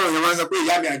 kí ló dáhùn yẹn máa ń sọ pé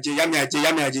ìyá mi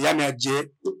àjẹ́,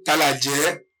 tálà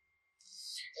jẹ́.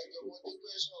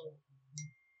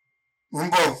 Mo ń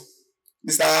bọ̀,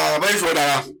 Mr.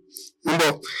 Abayifodara, mo ń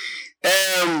bọ̀.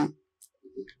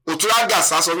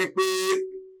 Òtúrágàsá sọ wípé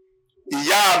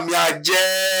ìyá mi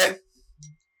àjẹ́,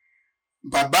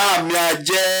 bàbá mi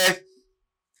àjẹ́,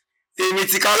 èmi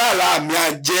ti kálàlà mi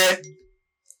àjẹ́,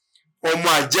 ọmọ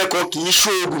àjẹ́ kan kì í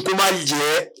ṣoògùn kó má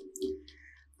jẹ́.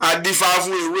 Adífá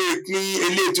fún ewé ìpín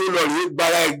eléyìí tí ó lọ rí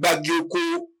gbára ìgbági oko.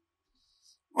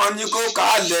 Wọ́n ní kó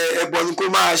kálẹ̀ ẹbọ ni kó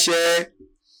máa ṣe.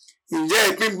 Ǹjẹ́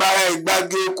ìpín gbára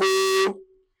ìgbági oko?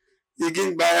 Igi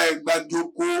gbára ìgbági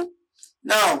oko.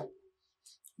 Now,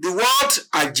 the word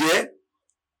àjẹ́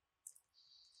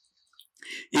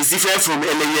is different from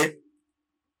ẹlẹ́yẹ.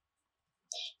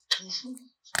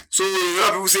 So a lot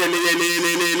of people say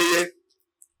ẹlẹ́yẹ.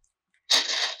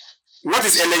 What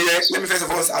is ẹlẹ́yẹ? Let me first of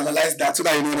all analyze that so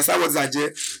that you understand what is àjẹ́.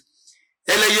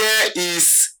 Ẹlẹ́yẹ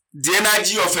is the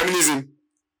energy of feminism,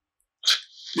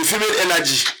 the female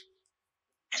energy.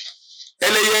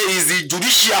 ẹlẹ́yẹ is the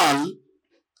judicial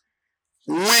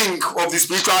wing of the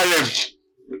spiritual realm.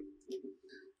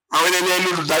 Àwọn ẹlẹ́yẹ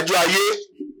olùdájọ́ ayé.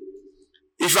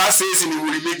 Ifá says ní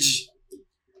ìwòrì méjì.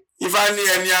 Ifá ní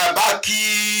ẹni àbá kí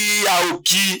a ò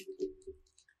kí,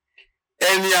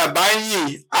 ẹni àbá yìn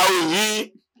a ò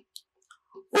yìn.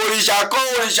 Òrìṣà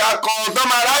kan tó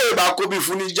máa ráyè bá kóbi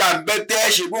fún ní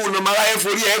jàǹbẹ́tẹ́ ṣùgbọ́n òun ló máa ráyè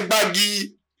forí ẹ̀ gbági.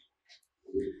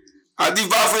 Àti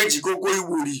Ifá fèjì kókó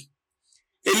ìwòrì.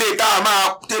 Eléyìí tá a máa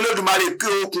tẹ́lódùmarè pé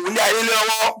okùn ilé ayé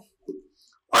lọ́wọ́.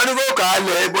 Wọ́n ní kó kà á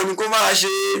lẹ̀ ẹbọ ni kó máa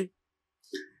ṣe.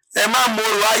 Ẹ má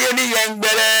mọ̀rọ̀ ayé ní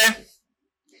yẹngbẹrẹ.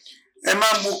 Ẹ má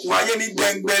mọ̀kùn ayé ní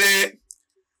gbẹngbẹrẹ.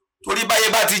 Torí báyé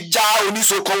bá ti já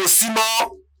oníṣòkan ò sí mọ́.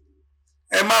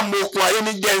 Ẹ má mọ̀kùn ayé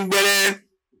ní gbẹngbẹrẹ.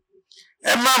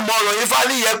 Ẹ má mọ̀rọ̀ Ifá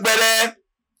ní yẹpẹrẹ.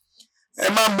 Ẹ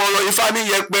má mọ̀rọ̀ Ifá ní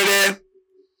yẹpẹrẹ.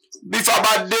 Bí Ifá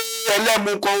bá dé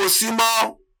ẹlẹ́mu kan ò sí mọ́.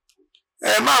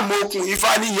 Ẹ má mọ̀kùn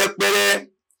Ifá ní yẹpẹrẹ.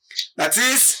 That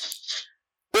is,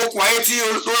 okùn ayé tí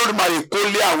Olódùmarè kó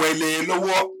lé àwọn ẹlẹ́yẹ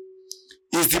lọ́wọ́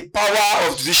is the power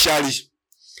of judiciary.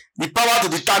 The power to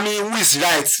determine who is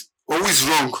right or who is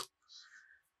wrong.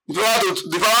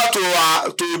 The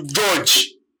power to judge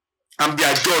and be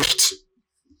adjudged.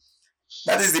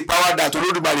 That is the power that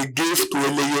Olódùmarè gave to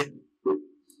ẹlẹ́yẹ.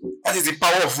 That is the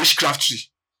power of witchcraftry.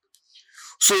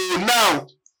 So now,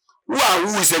 who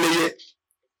is ẹlẹ́yẹ?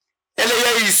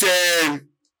 Ẹlẹ́yẹ is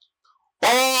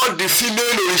all the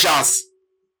female orishas.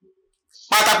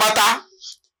 Pátápátá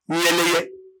ni ẹlẹ́yẹ.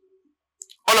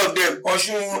 All of them.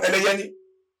 Ọ̀ṣun ẹlẹ́yẹ ni.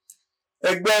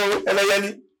 Ẹgbẹ́ ẹlẹ́yẹ ni.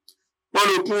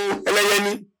 Olókun ẹlẹ́yẹ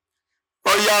ni.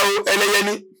 Ọya ẹlẹ́yẹ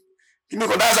ni. Kíni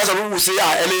kan that's some people say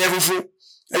ẹlẹ́yẹ funfun,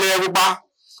 ẹlẹ́yẹ pupa.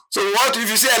 So what if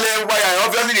you say ẹlẹ́yẹ pupa, you are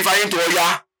obviously referring to Ọya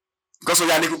because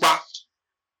Ọya ni pupa.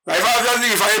 You are obviously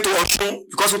referring to Ọ̀ṣun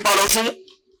because pupa l'Ọ̀ṣun.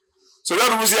 So a lot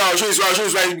of people say Ọ̀ṣun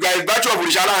is white. By virtue of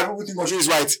Òrìṣà, people think Ọ̀ṣun is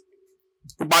white.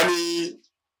 Pupa ni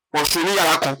Ọ̀ṣun ní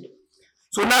yàrá kan.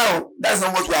 So now that's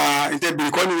not what we are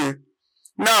interpreting here.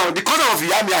 Now the cause of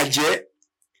Ìyá mi Àjẹ́,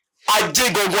 Ajé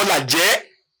gangan làjẹ́,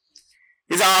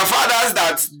 is our fathers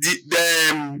that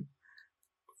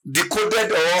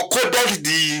decoded or coded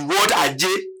the word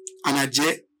Ajé and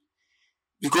Ajẹ́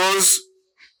because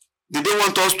they don't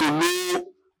want us to know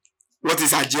what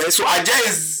is Ajẹ́. So Ajẹ́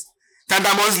is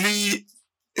tantamously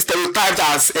stereotyped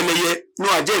as ẹlẹ́yẹ. No,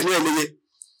 Ajẹ́ is not ẹlẹ́yẹ.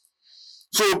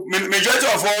 So majority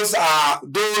of us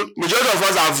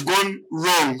have gone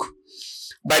wrong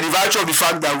by the virtue of the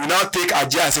fact that we now take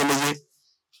Ajé as ẹlẹ́yẹ.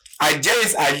 Ajé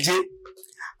is Ajé.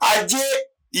 Ajé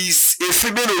is a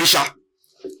female Orisha.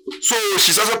 So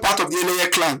she's also part of the ẹlẹ́yẹ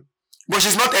clan. But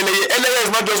she's not ẹlẹ́yẹ. Ẹlẹ́yẹ is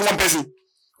not just one person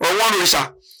or one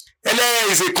Orisha.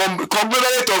 Ẹlẹ́yẹ is a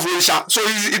conglomerate of Orisha. So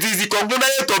it is the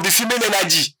conglomerate of the female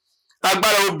energy.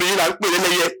 Agbára obìnrin là ń pè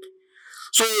ẹlẹ́yẹ.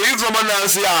 So if someone now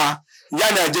say Ìyá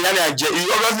mi Àjẹ́, it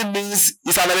obviously means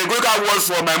it's an allegorical word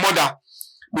for my mother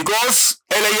because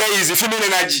ẹlẹ́yẹ is the female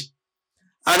energy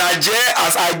and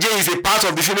Ajẹ́ is a part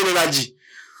of the female energy.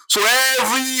 So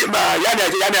every Ìyá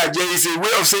mi Àjẹ́ is a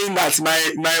way of saying that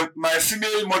my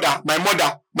female mother, my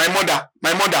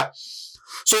mother.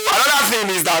 So another thing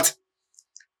is that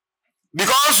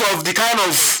because of the kind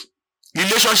of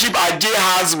relationship Ajẹ́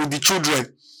has with the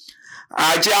children,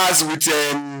 Ajẹ́ has with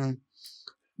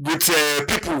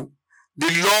people, the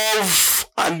love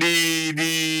and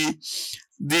the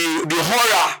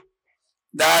horror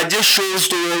that Ajẹ́ shows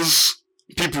towards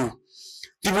people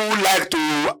who like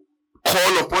to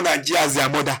call upon Ajẹ́ as their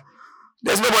mother.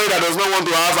 There's nobody that does not want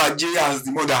to have Ajẹ́ as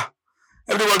the mother.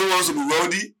 Everybody wants to be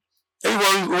wealthy.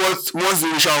 Everyone wants the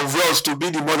Orisha of wealth to be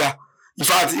the mother. In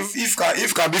fact,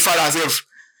 if can be father self,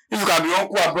 if you can be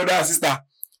uncle and brother and sister,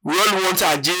 we all want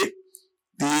Ajẹ́,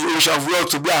 the Orisha of wealth,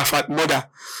 to be our mother.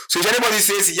 So if anybody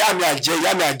says Ìyá mi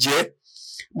Àjẹ́,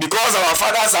 because our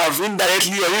fathers have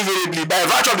indirectly or invariably, by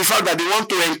virtue of the fact that they want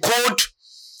to encode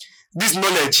this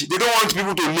knowledge, they don't want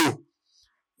people to know.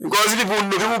 Because if people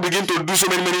know, people begin to do so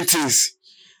many things.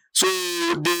 So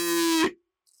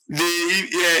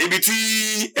ibi tí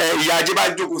Ìyá Ajẹ́ bá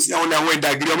jókòó sí àwọn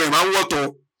ìdàgìrì ọmọ ẹ̀ máa ń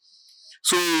wọ̀tọ̀.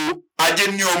 So Ajẹ́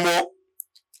ní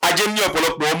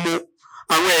ọ̀pọ̀lọpọ̀ ọmọ,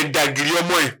 àwọn ìdàgìrì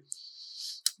ọmọ ẹ̀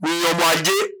ní ọmọ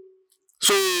Ajẹ́.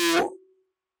 So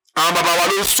àwọn bàbá wa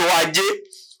ló sọ Ajẹ́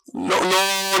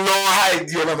lọ́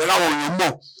háìdí ọ̀nà fẹ́ láwọn èèyàn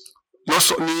mọ̀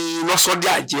lọ́sọ̀dí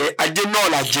Ajẹ́ náà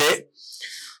làjẹ́.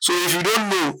 So if you don't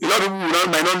know, a lot of people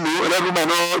might not know, a lot of people might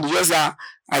not, they just say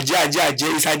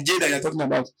Ajẹ́, it's Ajẹ́ that you're talking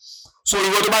about. So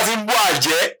ìwọ tó bá ti ń bú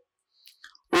Ajẹ́,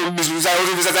 ó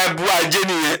bú Ajẹ́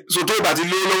nìyẹn. So tó bá ti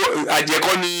lé lọ́wọ́ Ajẹ́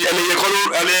kọ́ ni ẹlẹ́yẹ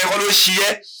kọ́ ló ṣí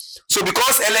ẹ́. So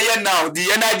because ẹlẹ́yẹ now,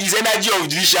 the energy is energy of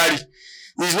judiciary.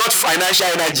 It's not financial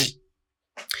energy.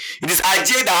 It is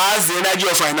Ajay that has the energy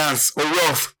of finance or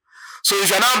wealth. So if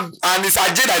you're not, and it's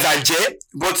Ajay that is Ajay,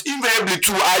 but invariably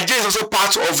too, Ajay is also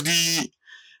part of the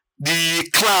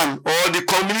clan or the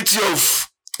community of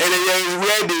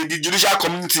where the judicial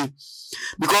community,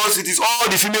 because it is all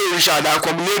the female Orisha that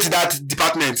accumulate that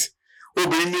department.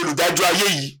 Obìnrin ni olùdájọ́ ayé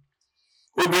yìí.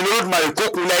 Obìnrin Olódùmarè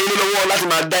kó kun láyé lọ́wọ́ láti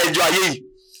máa dá ẹjọ́ ayé yìí.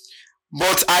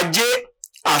 But Ajay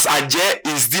as Ajay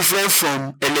is different from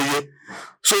ẹlẹ́yẹ.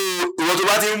 So ìwọ tó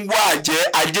bá ti ń bú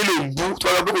Ajay ló ń bú, tó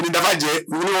bá lọ pé kò ní dáfá jẹ,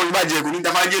 òun ní wọn ní bá jẹ, kò ní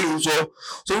dáfá jẹ ló ń sọ.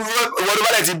 So ìwọ tó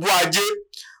bá lè ti bú Ajay,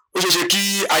 ó ṣe ṣe kí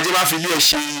Ajay má fi ilé ẹ̀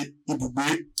ṣe ibùgbé.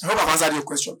 I hope I've answered your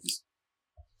question, please.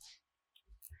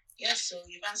 Yes, so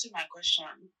you've answered my question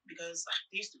because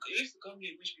they used to call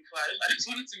me a witch before. I just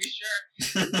wanted to be sure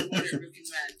what it really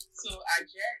meant. So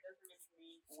Ajay doesn't really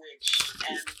mean witch,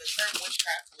 and the term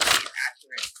witchcraft was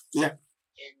inaccurate. Yeah.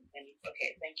 Okay,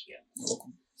 thank you.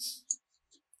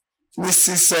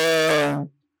 Mrs.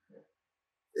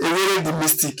 Ewele the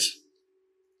Mystic.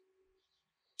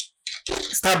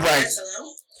 Start bright. Yes,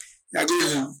 hello. Yeah, good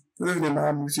evening. Good evening,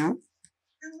 I'm with you.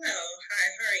 Hello. Hi,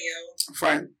 how are you? I'm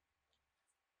fine.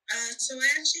 So I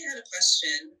actually had a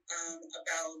question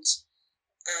about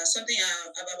something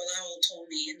Oluwo told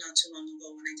me not too long ago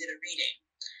when I did a reading.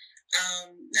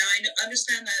 Now I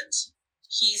understand that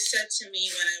he said to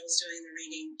me when I was doing the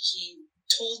reading, he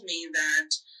told me that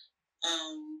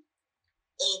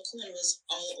Olokun was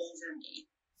all over me,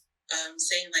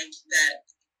 saying like that.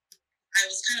 I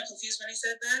was kind of confused when he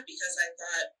said that because I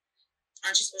thought,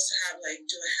 aren't you supposed to have like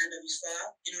do a hand of Ifa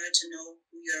in order to know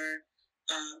who your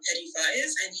head Ifa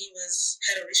is? And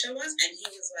head Orisha was, and he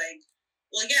was like,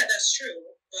 well, yeah, that's true,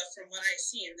 but from what I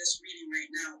see in this reading right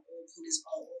now, Olokun is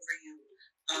all over you.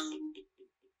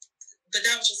 But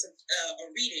that was just a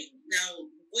reading. Now,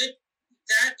 would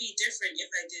that be different if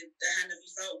I did the hand of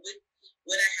Ifa?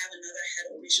 Would I have another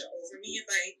head Orisha over me if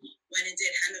I went and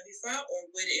did hand of Ifa, or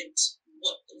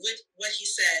would what he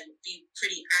said be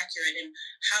pretty accurate? And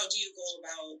how do you go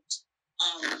about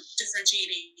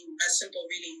differentiating a simple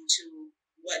reading to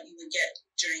what you would get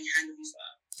during hand of Ifa?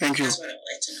 Thank you. That's what I would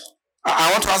like to know.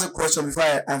 I want to ask a question before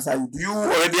I answer you. Do you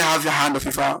already have your hand of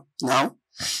Ifa now?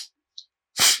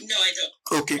 No, I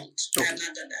don't. Okay. I have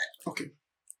not done that. Okay.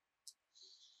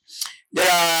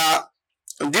 There are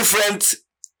different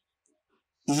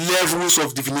levels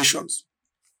of divinations.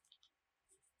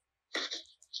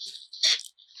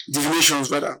 Divinations,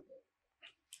 rather.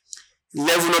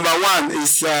 Level number 1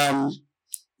 is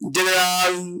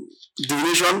general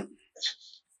divination.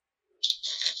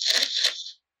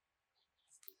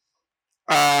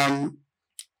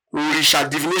 Orisha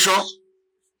divination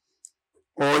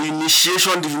or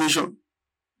initiation divination,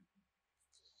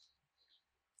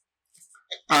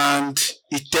 and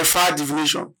Itefa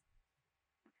divination.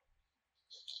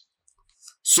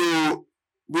 So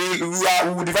we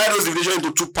divide those divination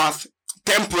into 2 paths: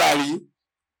 temporary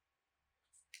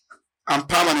and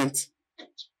permanent.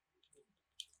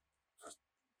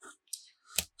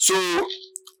 So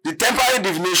the temporary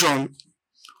divination,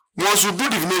 once you do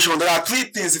divination, there are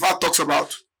 3 things Ifa talks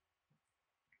about.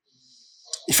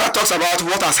 Ifa talks about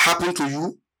what has happened to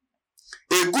you.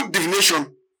 A good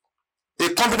divination, a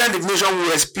competent divination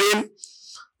will explain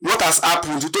what has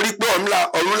happened. Nítorí pé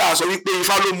Ọ̀rúnlá sọ wípé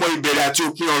Ifá ló mọ ìbẹ̀rẹ̀ àti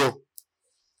òpin ọ̀rọ̀.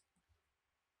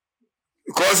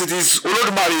 Because it is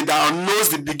Olódùmarè that knows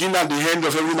the beginning and the end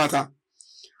of every matter.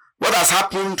 What has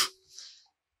happened,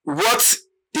 what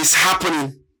is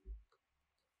happening,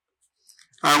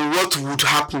 and what would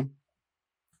happen.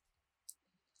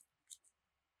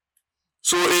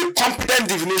 So a competent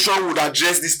divination would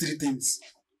address these 3 things.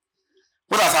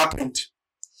 What has happened?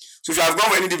 So if you have gone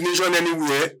for any divination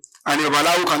anywhere and your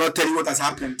Babalawo cannot tell you what has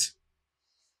happened,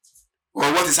 or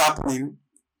what is happening,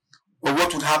 or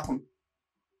what would happen,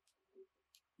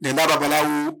 then that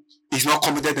Babalawo is not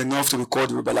competent enough to be called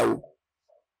Babalawo.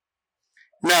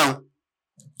 Now,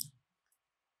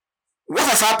 what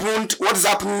has happened, what is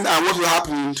happening, and what will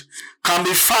happen can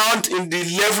be found in the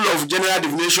level of general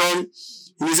divination,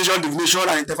 initiation divination,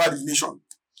 and Itefa divination.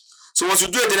 So once you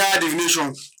do a general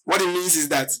divination, what it means is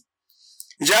that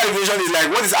general divination is like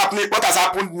what is happening, what has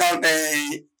happened now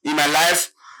in my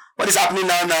life, what is happening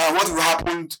now, what will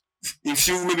happen in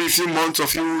maybe a few months or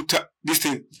this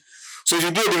thing. So if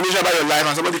you do a divination about your life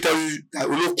and somebody tells you that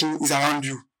Olokun is around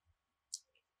you,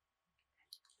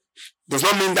 does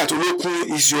not mean that Olokun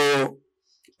is your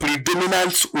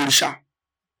predominant Orisha.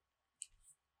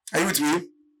 Are you with me?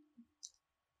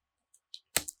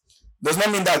 Does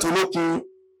not mean that Olokun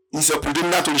is your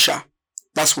predominant Orisha.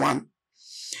 That's one.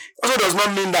 Also does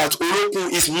not mean that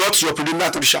Olokun is not your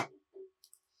predominant Orisha.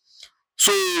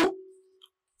 So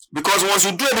Because once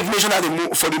you do a divination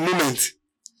for the moment,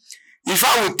 if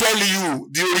I will tell you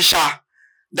the Orisha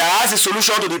that has a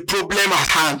solution to the problem at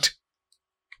hand.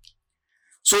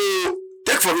 So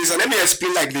take for instance, let me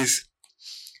explain like this.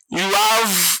 You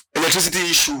have electricity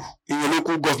issue in your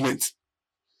local government,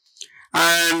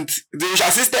 and the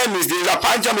Orisha system is, the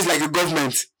Panjam is like a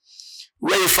government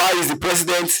where Ifa is the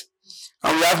president,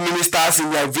 and we have ministers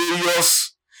in their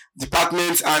various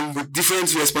departments and with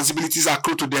different responsibilities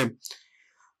accrued to them,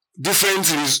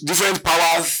 different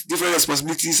powers, different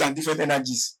responsibilities, and different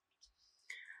energies.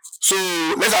 So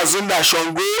let's assume that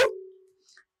Shango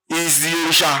is the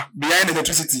Orisha behind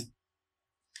electricity,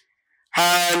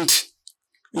 and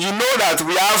you know that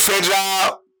we have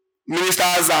federal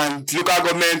ministers and local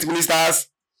government ministers.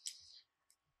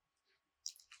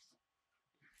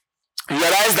 You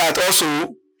realize that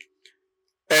also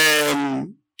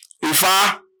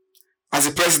Ifa as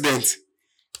a president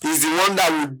is the one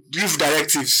that will give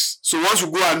directives. So once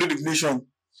you go and do the divination,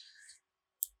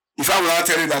 Ifa will now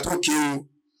tell you that okay,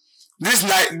 this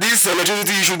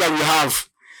electricity issue that we have,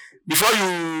 before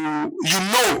you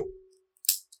know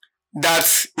that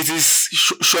it is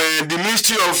the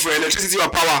Ministry of Electricity or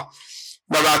Power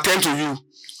that will attend to you.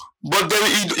 But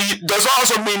it does not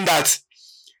also mean that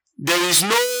there is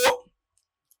no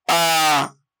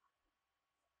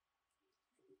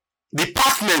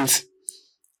department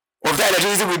of that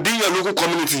electricity within your local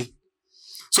community.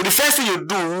 So the first thing you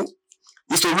do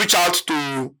is to reach out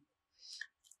to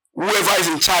whoever is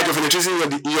in charge of electricity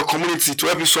in your community to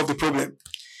help you solve the problem,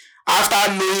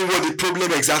 after knowing what the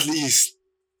problem exactly is.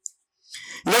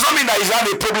 It doesn't mean that if you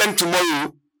have a problem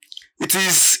tomorrow, it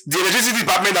is the electricity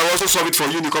department that will also solve it for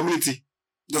you in the community.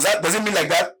 Does it mean like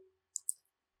that?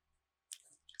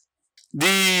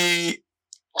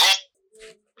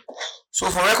 So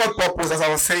for record purpose, as I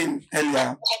was saying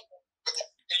earlier,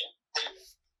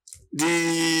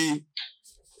 the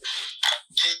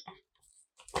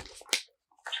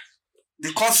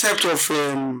concept of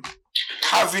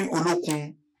having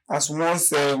Olokun as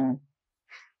one's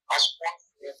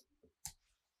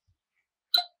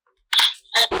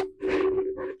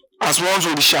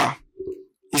Orisha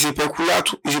is a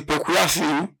peculiar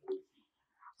thing,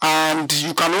 and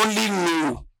you can only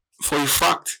know for a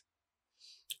fact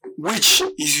which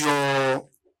is your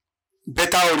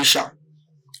better Orisha,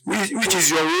 which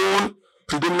is your own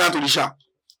predominant Orisha,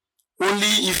 only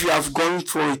if you have gone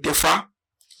for Itefa,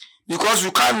 because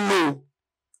you can't know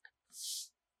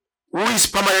who is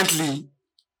permanently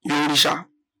your Orisha.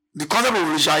 The concept of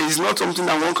Orisha is not something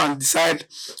that one can decide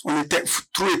on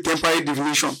through a temporary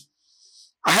divination.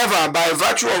 However, by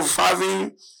virtue of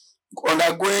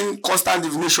undergoing constant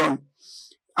divination,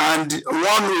 and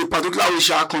a particular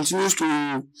Orisha continues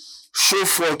to show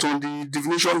forth on the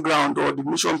divination ground or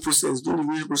divination process, during the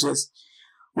divination process,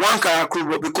 one can accrue,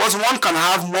 but because one can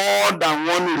have more than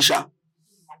one Orisha.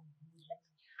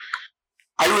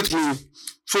 Are you with me?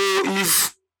 So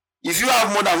if you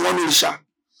have more than one Orisha,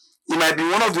 it might be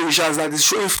one of the Orishas that is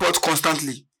showing forth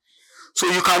constantly. So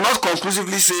you cannot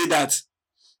conclusively say that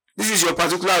this is your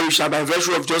particular Orisha by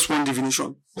virtue of just one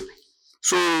divination.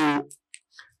 So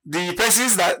the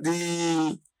persons that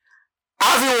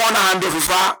having one hand of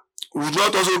Ifa would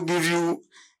not also give you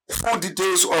full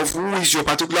details of who is your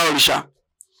particular Orisha.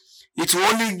 It will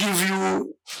only give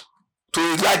you, to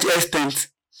a large extent,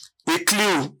 a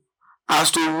clue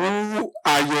as to who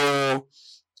are your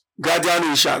guardian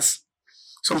Orishas.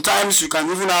 Sometimes you can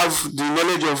even have the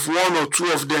knowledge of one or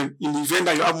two of them in the event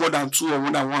that you have more than two or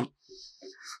more than one.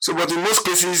 So, but in most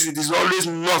cases, it is always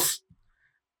not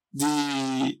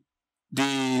the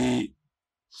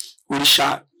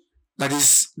Orisha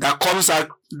that comes out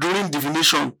during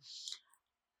divination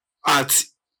at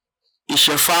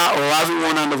Isefa, or having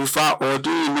one hand of Ifa, or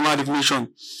doing a normal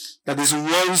divination, that is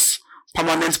one's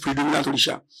permanent predominant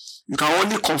Orisha. You can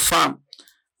only confirm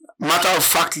matter of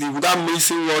factly, without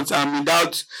missing words and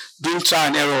without doing trial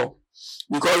and error,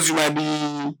 because you might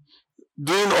be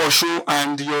doing Osho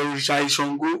and your Orisha is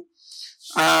Shango,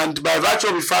 and by virtue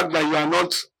of the fact that you are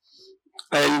not,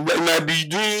 you might be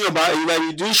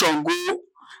doing Shango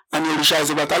and your Orisha is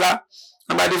Obatala,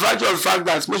 and by the virtue of the fact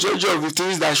that majority of the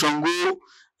things that Shango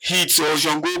hits or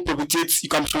Shango propagates, you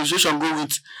can associate Shango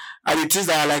with, are the things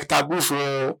that are like taboo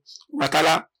for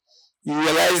Obatala. You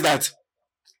realize that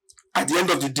at the end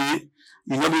of the day,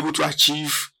 you will not be able to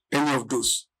achieve any of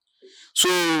those. So,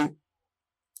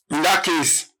 in that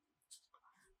case,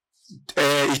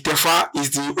 Itefa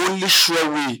is the only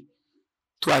sure way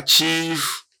to achieve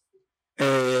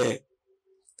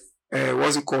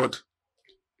what's it called?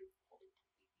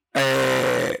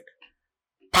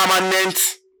 Permanent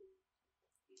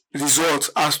result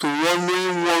as to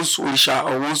knowing one's Orisha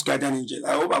or one's guardian angel?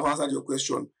 I hope I've answered your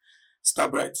question. Star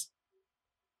Bright.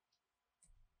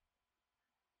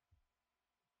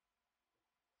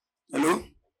 Hello?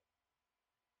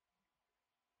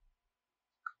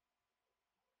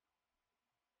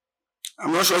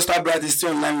 I'm not sure Star Bright is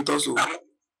still online with us.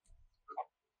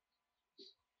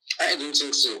 I don't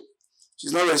think so.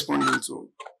 She's not responding to.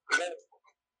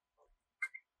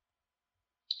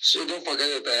 So don't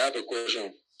forget that I have a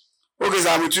question. Okay, sir,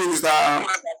 I'm with you, Mr.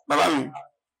 Baba.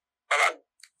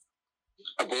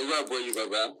 Aboye,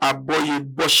 Baba. Aboye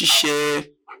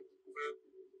Boshishe.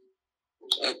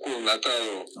 Ẹ kú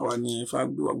látàárọ̀. Àwa ni Ifá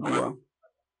gbé wa gbé wa.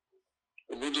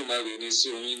 Olódùmarè ní sí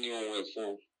oyin ní ohun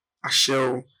ẹ̀fọn. Àṣẹ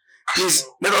o. Please,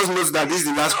 let us note that this is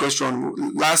the last question.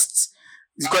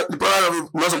 The program is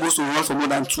not supposed to run for more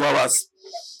than 2 hours.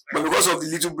 But because of the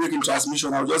little break in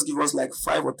transmission, I'll just give us like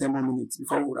 5 or 10 more minutes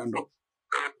before we round up.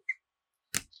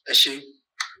 Ẹ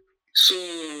so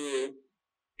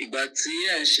ìgbà tí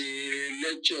ẹ ń ṣe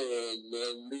lecture lọ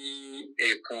ní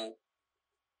ẹ̀ẹ̀kan,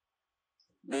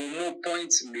 mo mú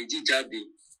point méjì jáde.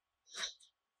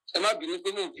 Ẹ má bínú pé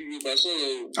mo fi Yorùbá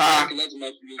sọ̀rọ̀ o, láti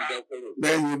máa fi Yorùbá sọ̀rọ̀.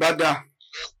 Bẹ́ẹ̀ni, Yorùbá dà.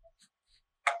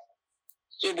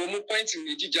 So mo mú point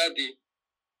méjì jáde.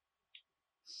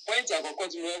 Point àkọ́kọ́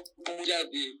tí mo mú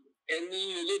jáde, ẹni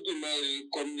Olódùmarè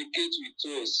communicate with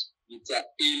us with an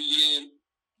alien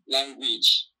language.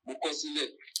 Mo kọ sílẹ̀.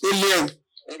 Alien.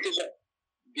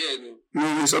 Bẹ́ẹ̀ ni.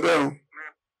 Mi sọ bẹ́ẹ̀ o.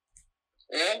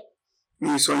 Mi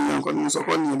sọ yẹn nǹkan ni mo sọ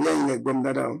kọ́ ni lẹ́yìn ẹ̀gbọ́n mi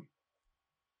dáadáa o.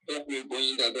 Ẹ pé ẹ̀gbọ́n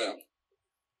yín dáadáa.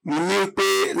 Mo ní pé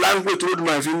language tó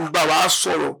Olódùmarè fi ń bá wa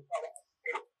sọ̀rọ̀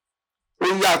ó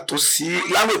yàtọ̀ sí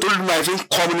language tó Olódùmarè fi ń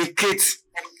communicate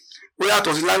ó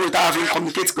yàtọ̀ sí language tá a fi ń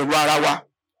communicate pẹ̀lú ara wa.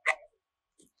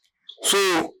 So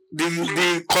the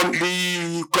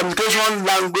communication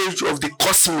language of the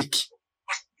cosmic,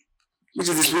 which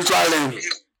is the spiritual realm,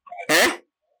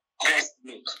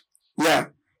 Cosmic. Yeah,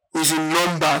 is in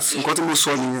numbers. Nǹkan tí mo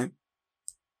sọ nìyẹn.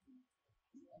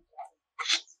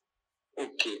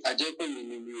 Okay, àjẹ́ pé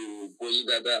mi ò gbọ́yìn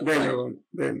dáadáa.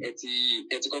 Bẹ́ẹ̀ni.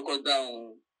 Ẹ ti kọ́kọ́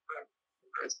dáhùn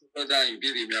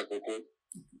ìbéèrè mi àkọ́kọ́.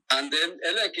 And then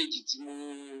ẹlẹ́ẹ̀kejì tí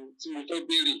mo fẹ́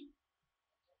béèrè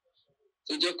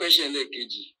tó jẹ́ question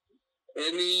ẹlẹ́ẹ̀kejì.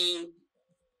 Ẹni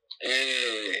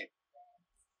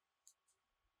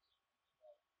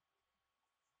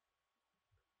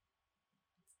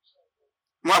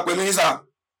mo wà pẹ̀lú yín sà.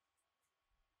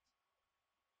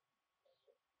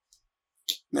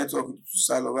 Network tó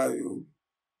sá lọ báyìí o.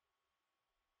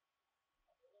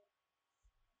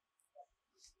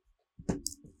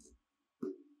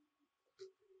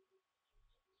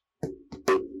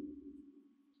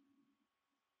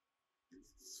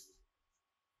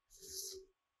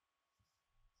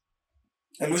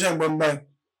 Ẹ ló ṣe ń gbọ́ mi báyìí.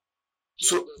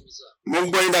 So mo ń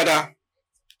gbọ́ yín dáadáa.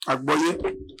 Àgbọ́yé.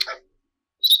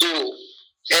 So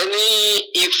any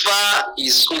Ifa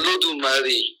is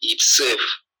Olódùmarè itself.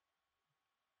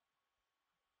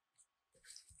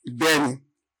 Bẹ́ẹ̀ni.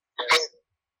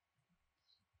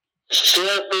 Ṣé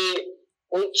ẹ pé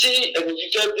ohun tí ẹni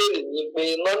fífẹ́ béèrè ni pé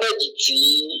knowledge tí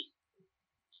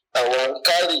àwọn ń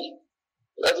kárì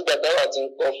láti gbàdáwà tí ń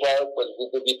kọ́ fún pẹ̀lú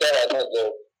gbogbo ibi táwa náà lọ.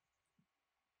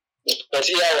 Nǹkan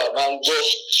tí àwa máa ń gbọ́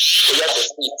ó yàtọ̀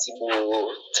sí tí mo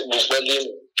gbọ́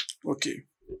lẹ́nu. Okay.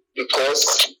 Because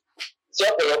tí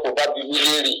ọ̀pọ̀lọpọ̀ bá bi mí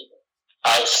léèrè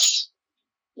as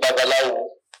babaláwo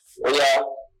ó yá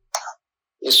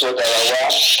èso ọ̀dàrà wá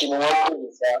kí ni wọ́n pè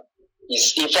nípa is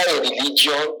Ifa a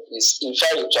religion, is Ifa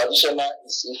a traditional,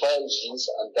 is Ifa a this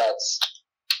and that.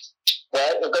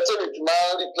 Nǹkan tí èmi máa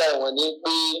ń reply wọn ni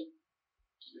pé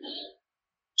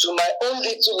to my own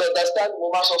little understanding mo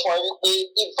máa sọ fún wọn wípé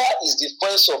Ifa is the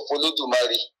voice of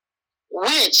Olódùmarè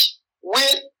which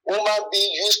human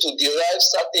being used to derive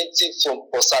certainty from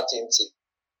uncertainty.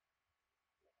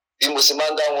 Bí mo sì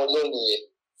máa ń dá wọn lónìí yẹn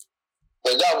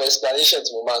pẹ̀lú àwọn explanation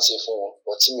tí mo máa ń ṣe fún wọn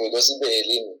but tí mi ò lọ síbẹ̀ yẹn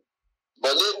lénìí.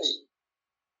 But lénìí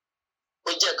ó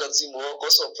jẹ́ nǹkan tí mo kọ́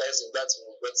surprise nígbà tí mo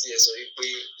gbọ́ tí ẹ sọ wípé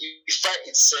Ifa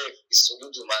itself is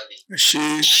Olódùmarè.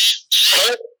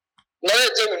 Lọ́rẹ́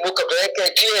jẹ́ mi mo kàn fẹ́ kẹ́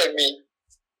clear mi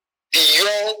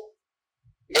beyond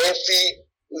every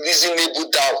reasonable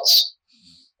doubt.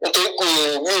 Nítorí kò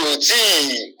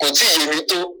tí ì yé mi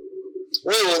tó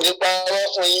mi ò ní parọ́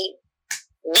fún yín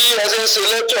bí ẹ ṣe ń ṣe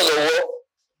lẹ́tọ̀ lọ́wọ́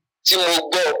tí mo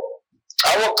gbọ́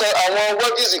àwọn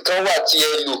wọ́dìsì kan wà tí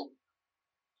ẹ lò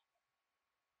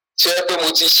tí ẹ pé mo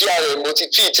ti ṣí ààrẹ mo ti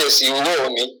tweet ẹ̀ sí ìwọ́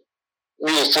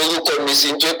mi ò forúkọ mi sí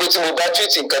nítorí pé tí mo bá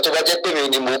tweet nǹkan tó bá jẹ́ pé mi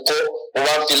ni mo kọ́ mo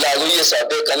máa ń fi láàlóyè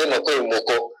sábẹ́ kan lè mọ̀ pé mo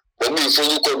kọ́ pẹ̀lú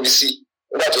ìforúkọ mi sí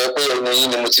nígbà tó yẹ pé ẹnu yín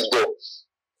ni mo ti gbọ́.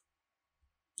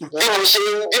 bí mo ṣe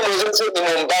ni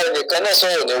mo ń bá ẹnìkan náà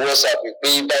sọ̀rọ̀ ní WhatsApp pé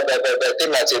báyìí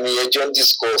tèmi àti ẹni yẹn jọ ń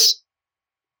discuss.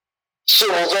 So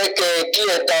mo fẹ́ kẹ́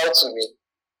clear doubt mi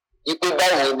wípé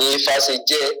báwo ni Ifá ṣe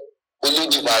jẹ́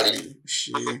Olódùmarè.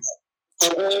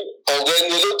 Torí ọ̀rọ̀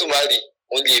ẹni Olódùmarè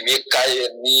mo lè mí ka ẹ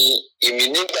ní èmi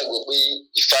nígbàgbọ́ pé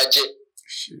Ifá jẹ́.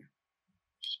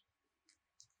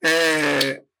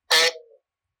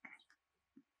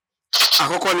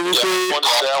 Àkọ́kọ́ ni wípé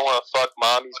I want to fuck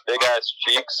mommy's big ass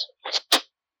cheeks.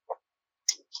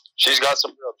 She's got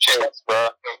some real cheeks, bro.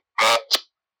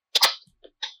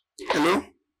 Hello?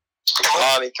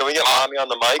 Mommy, can we get mommy on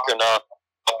the mic or not?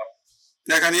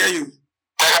 I can hear you.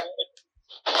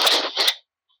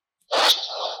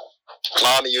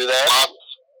 Mommy, you there?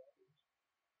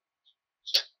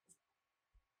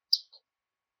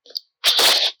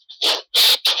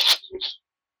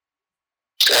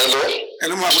 Hello?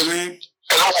 Hello, my boy.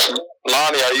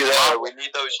 Mommy, are you there? We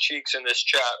need those cheeks in this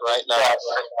chat right now.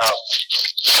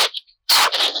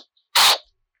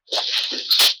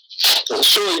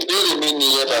 So ìbéèrè mi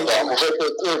nìyẹn bàbá, mo fẹ́ kẹ́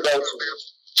clear doubt mi.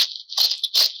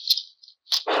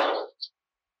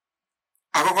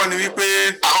 Àkọ́kọ́ ni wípé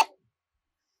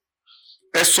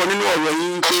ẹ sọ nínú ọ̀rọ̀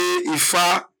yín pé Ifá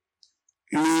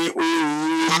ni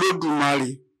ohun Olódùmarè.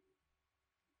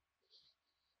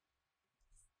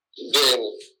 Bẹ́ẹ̀ni.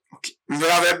 Ǹjẹ́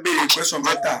wàá fẹ́ béèrè question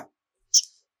mẹ́ta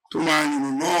tó máa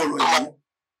yìnbọn náà ọ̀rọ̀ yìí?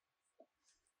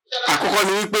 Àkọ́kọ́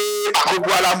ni wípé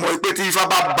gbogbo alámọ̀ pé tí Ifá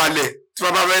bá balẹ̀ tí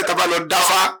Ifá bá fẹ́ tábà lọ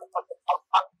dáfá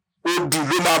odù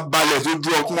ló máa balẹ̀ tó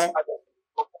ju ọpọ́n.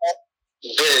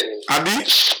 Bẹ́ẹ̀ni. Àbí?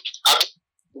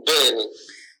 Bẹ́ẹ̀ni.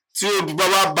 Tí odù bá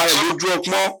wá balẹ̀ lójú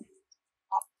ọpọ́n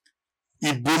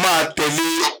ìbò máa tẹ̀lé.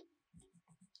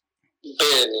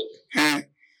 Bẹ́ẹ̀ni.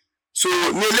 So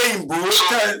ní eléyìnbó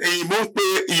èyìnbó ń pe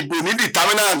ìbò ní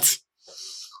determinant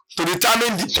to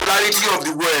determine the polarity of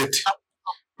the word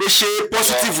pé ṣé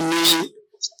positive ni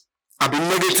àbí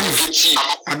negative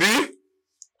àbí.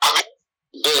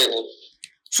 Bẹ́ẹ̀ni.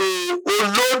 So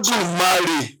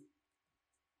Olódùmarè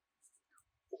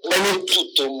ẹni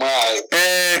tó máa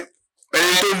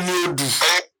ẹni tó ní odù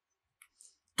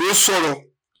tó sọ̀rọ̀.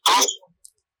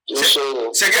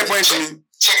 Second point ni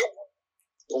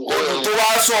odù tó wá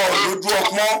sọ̀rọ̀ lójú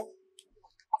ọpọ́n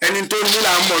ẹni tó ní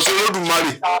là ń mọ̀ sí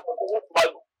Olódùmarè.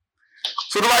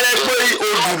 So tó bá yẹ pé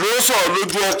odù ló sọ̀rọ̀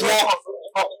lójú ọpọ́n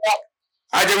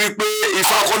a jẹ́ wípé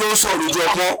Ifá kọ́ ló ń sọ̀rọ̀ lójú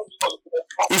ọpọ́n.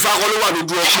 Ifá kọ́ ló wà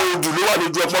lójú ọpọ́n, odù ló wà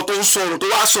lójú ọpọ́n tó ń sọ̀rọ̀ tó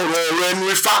wá sọ̀rọ̀ ọ̀rọ̀ ẹnu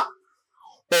Ifá.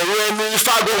 Ọ̀rọ̀ ẹnu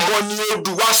Ifá gbọ̀ngàn ni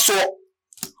odù wá sọ.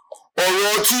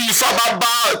 Ọ̀rọ̀ tí Ifá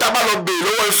tábà lọ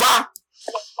bèèrè lọ́wọ́ Ifá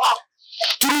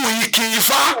túrú ìkì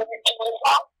Ifá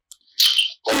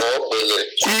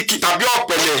ìkì tàbí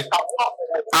ọ̀pẹ̀lẹ̀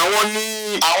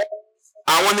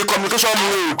àwọn ni communication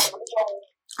mode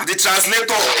àti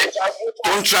translator tó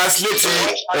ń translate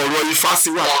ọ̀rọ̀ Ifá sí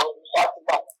wa.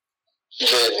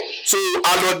 So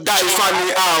a lọ dá Ifá ni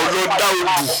a ò lọ dá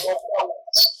odù.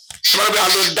 Ṣùgbọ́n bí a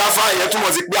lọ dá Ifá yẹn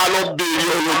túmọ̀ sí pé a lọ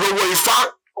béèrè ọ̀rọ̀ lọ́wọ́ Ifá.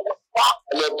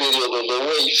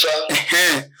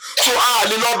 So a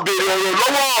lè lọ béèrè ọ̀rọ̀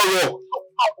lọ́wọ́ ọ̀rọ̀.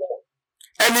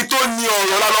 Ẹni tó ní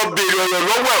ọ̀rọ̀ la lọ béèrè ọ̀rọ̀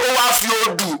lọ́wọ́ ẹ̀ ó wá fi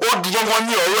odù gbọ́ngàn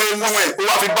ní ọ̀rọ̀ ẹnu ẹ̀ ó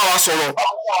wá fi bá wa sọ̀rọ̀.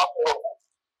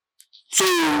 So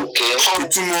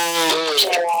ìtumọ̀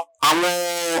àwọn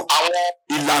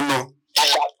ìlànà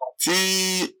tí.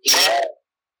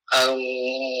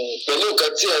 Pẹ̀lú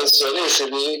nǹkan tí ẹ sọ ní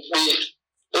ìsinmi pé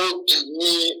odù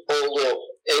ní ọ̀rọ̀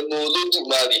ẹnu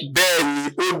Olódùmarè. Bẹ́ẹ̀ni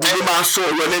odù ló máa sọ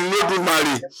ọ̀rọ̀ ẹnu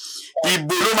Olódùmarè.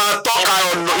 Ìbò ló máa tọ́ka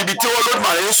ọ̀nà ibi tí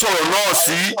Olódùmarè ń sọ̀rọ̀ náà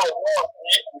sí.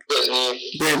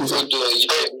 Bẹ́ẹ̀ni odò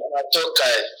ìbò máa tọ́ka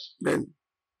ẹ̀. Bẹ́ẹ̀ni.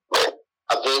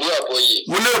 Àbọ̀rú àbọ̀yè.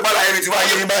 Mo lérò pàdé ayé mi ti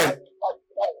wáyé ní báyìí.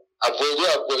 Àbọ̀rú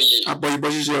àbọ̀yè. Àbọ̀yè bọ́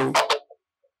ṣíṣe o.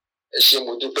 Ẹ ṣé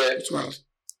mo dúpẹ́.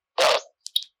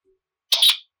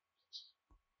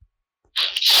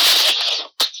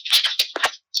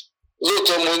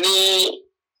 Lóòótọ́ mo ní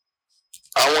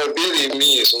àwọn ìbéèrè mi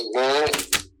ṣùgbọ́n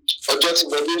ọjọ́ tí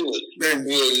mo dé nì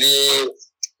mi ò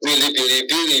lè béèrè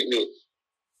ìbéèrè mi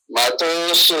màá tó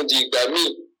ń sùn di ìgbà míì.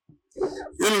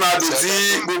 Nínú máa dùn sí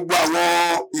gbogbo àwọn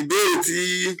ìbéèrè tí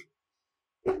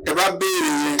ẹ bá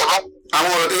béèrè yẹn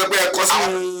àwọn ọ̀rọ̀ tó sọ pé ẹ kọ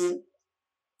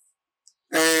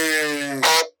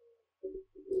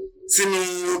sínú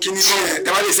kíní yẹn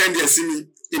tẹ́ bá lè sẹ́ndì ẹ̀ sí mi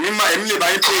èmi lè bá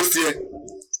yín post ẹ̀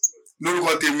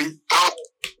lórúkọ tèmi.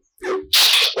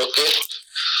 Ok.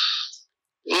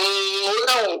 Ó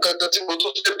láwọn nǹkan kan tí mo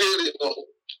tún fẹ́ béèrè náà.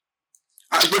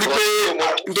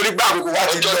 Nítorí pé àkókò wa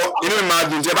ti lọ inú mi máa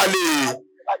dùn tí ẹ bá lè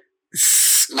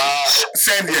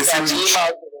sẹ́ndì ẹ̀ sí mi.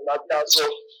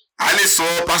 A lè sọ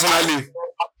personally.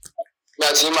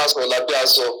 Once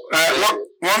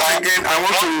again, I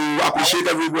want to appreciate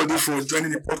everybody for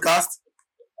joining the podcast.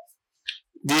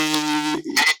 The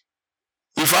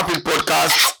Isefa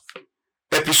podcast,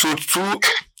 episode 2,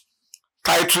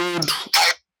 titled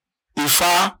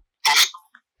Isefa,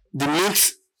 the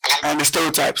myths and the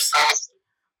stereotypes.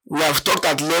 We have talked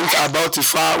at length about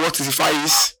Isefa, what Isefa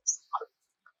is.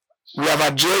 We have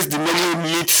addressed the many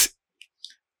myths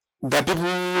that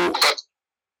people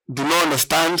do not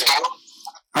understand,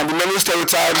 and the many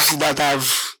stereotypes that have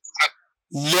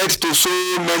led to so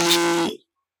many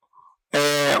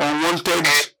unwanted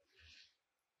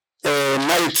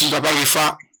narratives about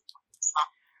Isefa.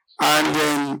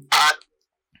 And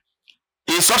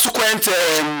in subsequent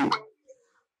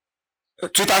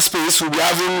Twitter space, we'll be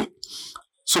having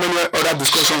so many other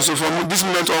discussions. So from this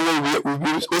moment on, we'll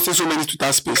be hosting so many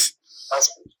Twitter space.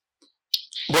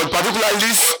 But particularly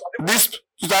this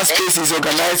Twitter space is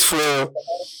organized for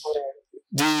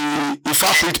the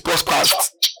Isefa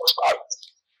podcast,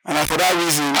 and for that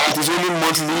reason, it is only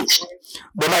monthly.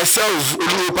 But myself,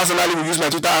 Oluwo personally, will use my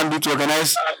Twitter handle to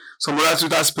organize some other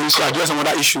Twitter space to address some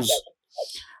other issues.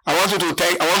 I want to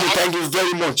thank you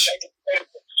very much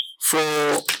for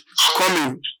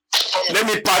coming. Let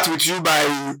me part with you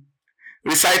by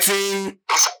reciting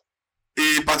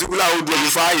a particular audio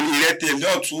Isefa in Irete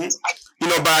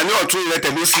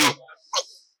Irete Lucy.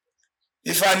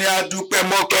 Ifa ni adúpẹ́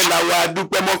mọ́pẹ́ làwọn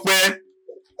adúpẹ́ mọ́pẹ́,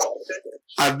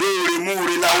 àdóore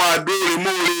múure làwọn àdóore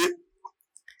múure.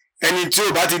 Ẹni tí ò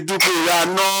bá ti dúpẹ́ ìyá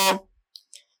náà,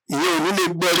 ìyẹn ò ní lè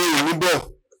gbọ́rẹ̀ òní bọ̀.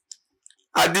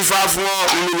 Adífá fún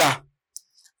Ìlúlà,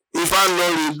 Ifá ń lọ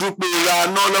rè dúpẹ́ ìyá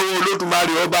náà lọ́wọ́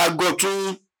Olódùmarè ọba Agọ̀tún,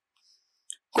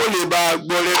 kó lè bá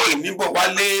gbọ́rẹ̀ òní bọ̀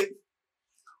wálé,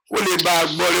 kó lè bá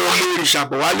gbọ́rẹ̀ ọmọ òrìṣà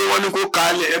bọ̀ wálé. Wọ́n ní kó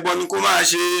kalẹ̀ ẹbọ ni kó máa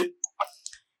ṣe.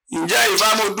 Ǹjẹ́ Ifá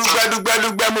mo dúpẹ́ mo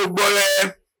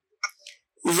gbọ́rẹ̀,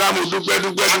 Ifá mo dúpẹ́ mo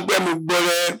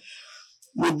gbọ́rẹ̀,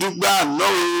 mo dúpẹ́ àná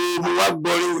o mo wá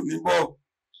gbọ́rẹ̀ òní bọ̀.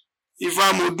 Ifá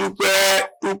mo dúpẹ́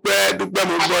mo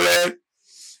gbọ́rẹ̀,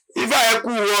 Ifá ẹ kú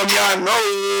wọ mi àná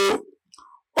o,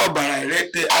 ọ̀bàrà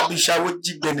Ìrẹ́tẹ̀ Abíṣáwó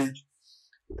jígbẹ̀nẹ̀.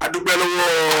 Adúpẹ́ lọ́wọ́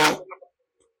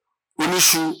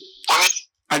oníṣu,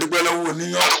 adúpẹ́ lọ́wọ́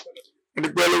oníyán,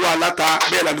 adúpẹ́ lọ́wọ́ aláta,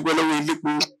 bẹ́ẹ̀ la dúpẹ́ lọ́wọ́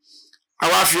elépo.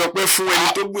 Àwa fi ọpẹ́ fún ẹni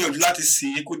tó gbìyànjú láti sè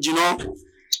é kó jiná.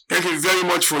 Thank you very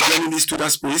much for joining this Twitter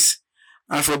space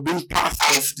and for being part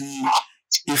of the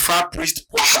Isefa Priest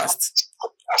podcast.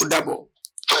 Ó dàbọ̀.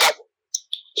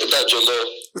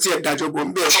 Ó ti ẹ̀ dájọ́ bọ̀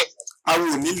ń bẹ̀. Àwọn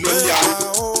ò ní lọ ní àwọn.